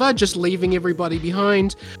of Silver, just leaving everybody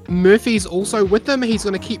behind. Murphy's also with them. He's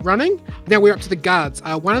going to keep running. Now we're up to the guards.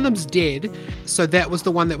 One of them's dead, so that was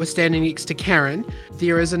the one that was standing next to Karen.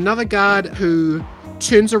 There is another guard who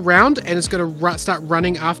turns around and is going to start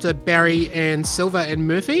running after Barry and Silver and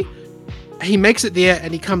Murphy. He makes it there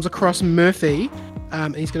and he comes across Murphy.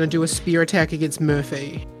 And he's going to do a spear attack against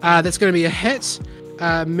Murphy. That's going to be a hit.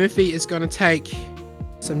 Murphy is going to take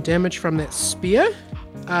some damage from that spear.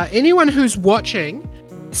 Anyone who's watching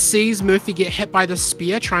sees Murphy get hit by the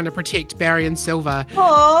spear trying to protect Barry and Silver.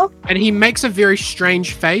 Aww. And he makes a very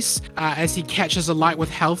strange face as he catches a light with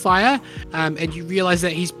hellfire. And you realize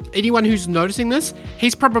that anyone who's noticing this,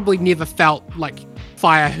 he's probably never felt like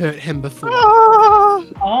fire hurt him before.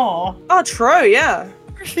 Oh. Oh, true, yeah.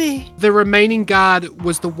 Murphy. The remaining guard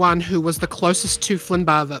was the one who was the closest to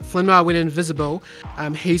Flynnbar, but Flynnbar went invisible.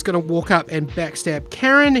 He's going to walk up and backstab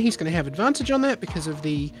Karen. He's going to have advantage on that because of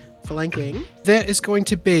the flanking. That is going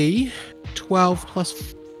to be 12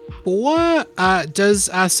 plus 4. Does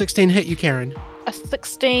 16 hit you, Karen? A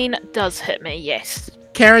 16 does hit me, yes.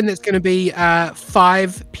 Karen, that's going to be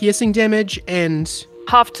 5 piercing damage and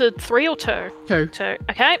Half to 3 or 2? 2. 2.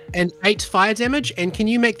 Okay. And 8 fire damage. And can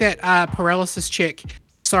you make that paralysis check?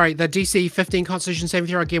 Sorry, the DC 15 Constitution saving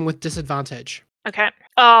throw again with disadvantage. Okay.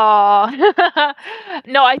 Oh.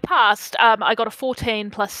 No, I passed. I got a 14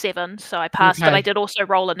 plus 7, so I passed, but Okay. I did also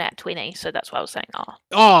roll a nat 20, so that's why I was saying, oh.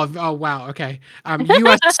 Oh, wow, okay. You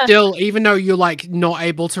are still, even though you're like not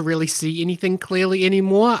able to really see anything clearly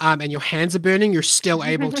anymore, and your hands are burning, you're still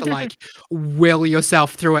able to like will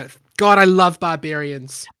yourself through it. God, I love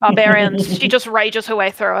barbarians. Barbarians. She just rages her way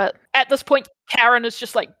through it. At this point, Karen is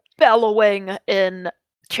just like bellowing in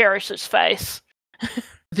Cherish's face.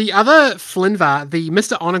 The other Flynnvar, the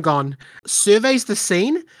Mr. Onagon, surveys the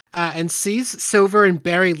scene and sees Silver and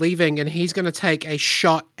Barry leaving, and he's going to take a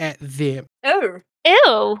shot at them. Oh.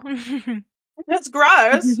 Ew. That's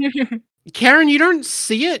gross. Karen, you don't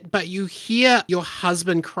see it, but you hear your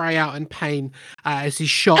husband cry out in pain as he's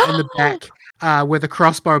shot in the back with a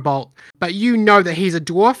crossbow bolt. But you know that he's a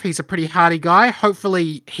dwarf. He's a pretty hardy guy.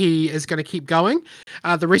 Hopefully, he is going to keep going.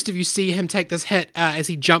 The rest of you see him take this hit as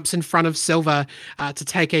he jumps in front of Silver to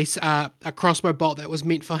take a crossbow bolt that was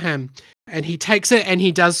meant for him. And he takes it, and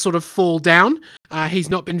he does sort of fall down.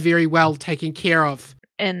 He's not been very well taken care of.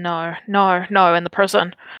 And no, in the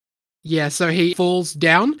prison. Yeah, so he falls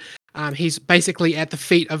down. He's basically at the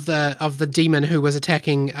feet of the demon who was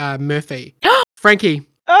attacking Murphy. Frankie.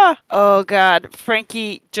 Oh God,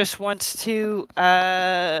 Frankie just wants to.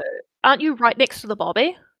 Aren't you right next to the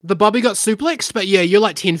Bobby? The Bobby got suplexed, but yeah, you're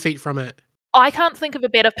like 10 feet from it. I can't think of a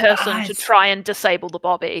better person to Guys. try and disable the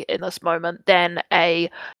Bobby in this moment than a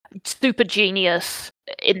super genius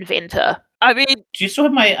inventor. I mean, Do you still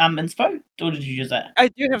have my inspo, or did you use that? I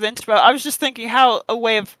do have the inspo. I was just thinking how a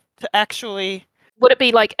way of to actually. Would it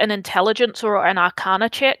be like an intelligence or an arcana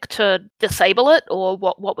check to disable it, or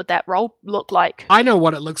what would that roll look like? I know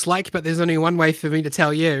what it looks like, but there's only one way for me to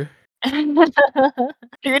tell you. Tune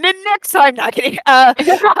in next time. Not kidding.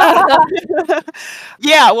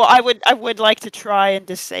 Yeah, well, I would like to try and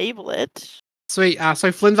disable it. Sweet.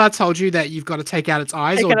 So Flinvar told you that you've got to take out its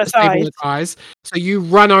eyes Take or out its disable eyes. its eyes. So you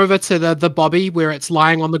run over to the Bobby where it's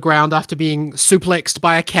lying on the ground after being suplexed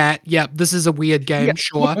by a cat. Yep, this is a weird game, Yep.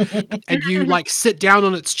 sure. And you like sit down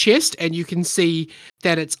on its chest, and you can see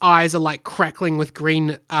that its eyes are like crackling with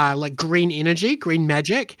green energy, green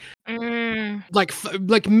magic, Mm.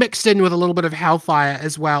 like mixed in with a little bit of hellfire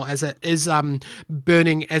as well, as it is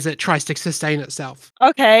burning as it tries to sustain itself.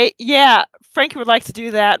 Okay, yeah, Frankie would like to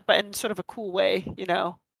do that, but in sort of a cool way, you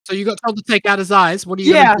know. So you got told to take out his eyes. What are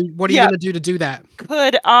you Yeah, gonna do? What are you yeah. gonna do to do that?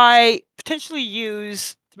 Could I potentially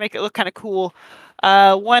use to make it look kind of cool?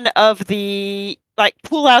 One of the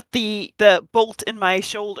pull out the bolt in my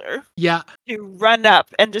shoulder Yeah, to run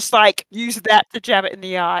up and just like use that to jab it in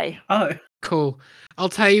the eye. Oh, cool. I'll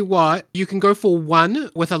tell you what. You can go for one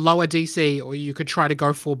with a lower DC, or you could try to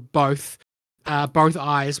go for both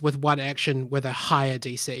eyes with one action with a higher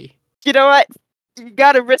DC. You know what? You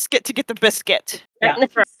gotta risk it to get the biscuit. Yeah.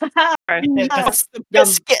 That's the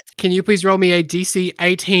biscuit. Can you please roll me a DC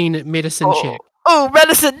 18 medicine check? Oh,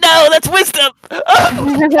 medicine! No, that's wisdom.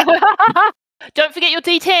 Don't forget your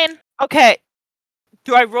D10. Okay.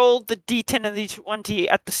 Do I roll the D10 and the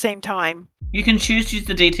D20 at the same time? you can choose to use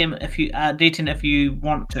the D10 if you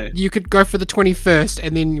want to. You could go for the 20 first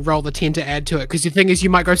and then roll the 10 to add to it. Because the thing is, you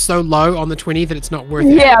might go so low on the 20 that it's not worth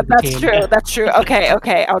it. Yeah, for the that's 10. true. That's true.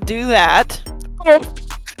 Okay, I'll do that. Oh,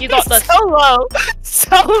 You got this. so low.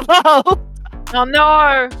 So low. Oh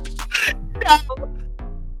no! No.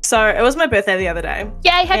 So it was my birthday the other day.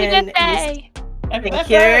 Yay! Happy And it was- birthday! Thank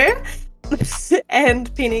you.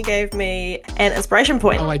 And Penny gave me an inspiration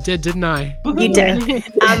point. Oh, I did, didn't I? You did.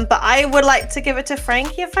 But I would like to give it to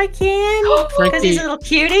Frankie if I can. Because Frankie, he's a little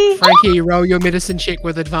cutie. Frankie, roll your medicine check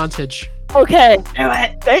with advantage. Okay. Do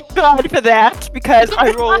it. Thank God for that because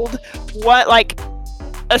I rolled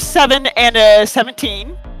a 7 and a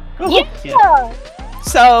 17. Yeah.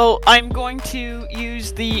 So I'm going to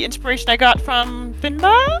use the inspiration I got from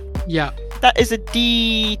Finma. Yeah. That is a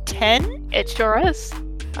D10. It sure is.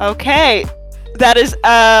 Okay. That is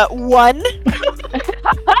 1.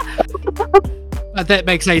 That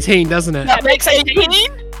makes 18, doesn't it? That makes 18.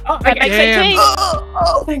 Oh, That okay. makes Damn. 18.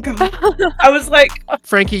 Oh, thank God. I was like,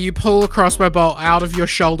 Frankie, you pull a crossbow bolt out of your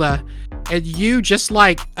shoulder, and you, just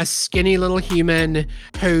like a skinny little human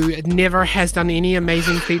who never has done any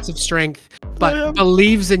amazing feats of strength, but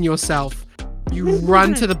believes in yourself, you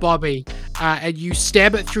run to the Bobby, and you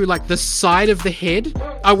stab it through like the side of the head.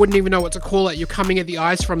 I wouldn't even know what to call it. You're coming at the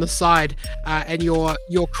eyes from the side, and your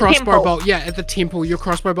crossbow Temple. bolt, at the temple, your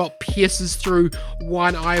crossbow bolt pierces through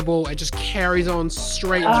one eyeball and just carries on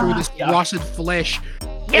straight through this yeah. rotted flesh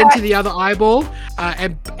into the other eyeball,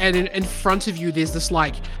 and in front of you there's this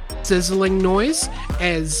like sizzling noise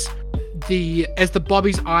as the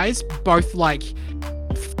Bobby's eyes both like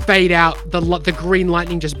fade out, the green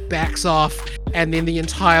lightning just backs off, and then the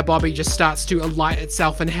entire Bobby just starts to alight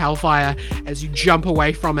itself in hellfire as you jump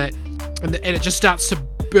away from it, and it just starts to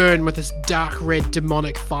burn with this dark red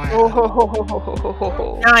demonic fire.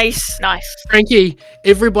 Nice. Nice. Frankie,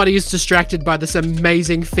 everybody is distracted by this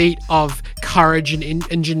amazing feat of courage and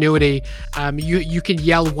ingenuity. You can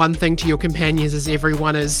yell one thing to your companions as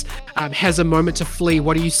everyone has a moment to flee.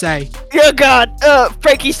 What do you say? Oh God.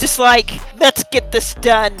 Frankie's just like, let's get this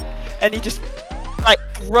done. And he just like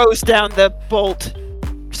throws down the bolt.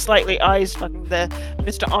 slightly eyes fucking the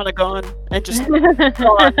Mr. Onagon and just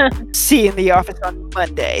see you in the office on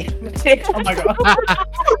Monday. Oh my god.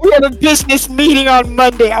 We have a business meeting on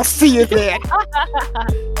Monday. I'll see you there.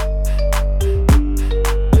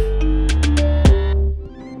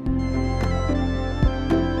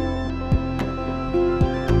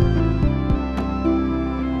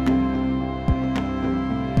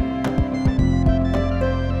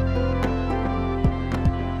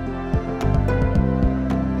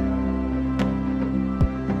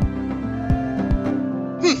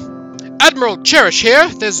 Admiral Cherish here.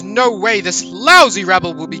 There's no way this lousy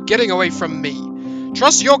rabble will be getting away from me.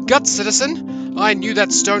 Trust your guts, citizen. I knew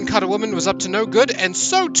that stonecutter woman was up to no good, and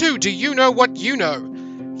so too do you know what you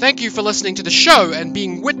know. Thank you for listening to the show and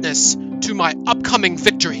being witness to my upcoming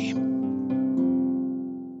victory.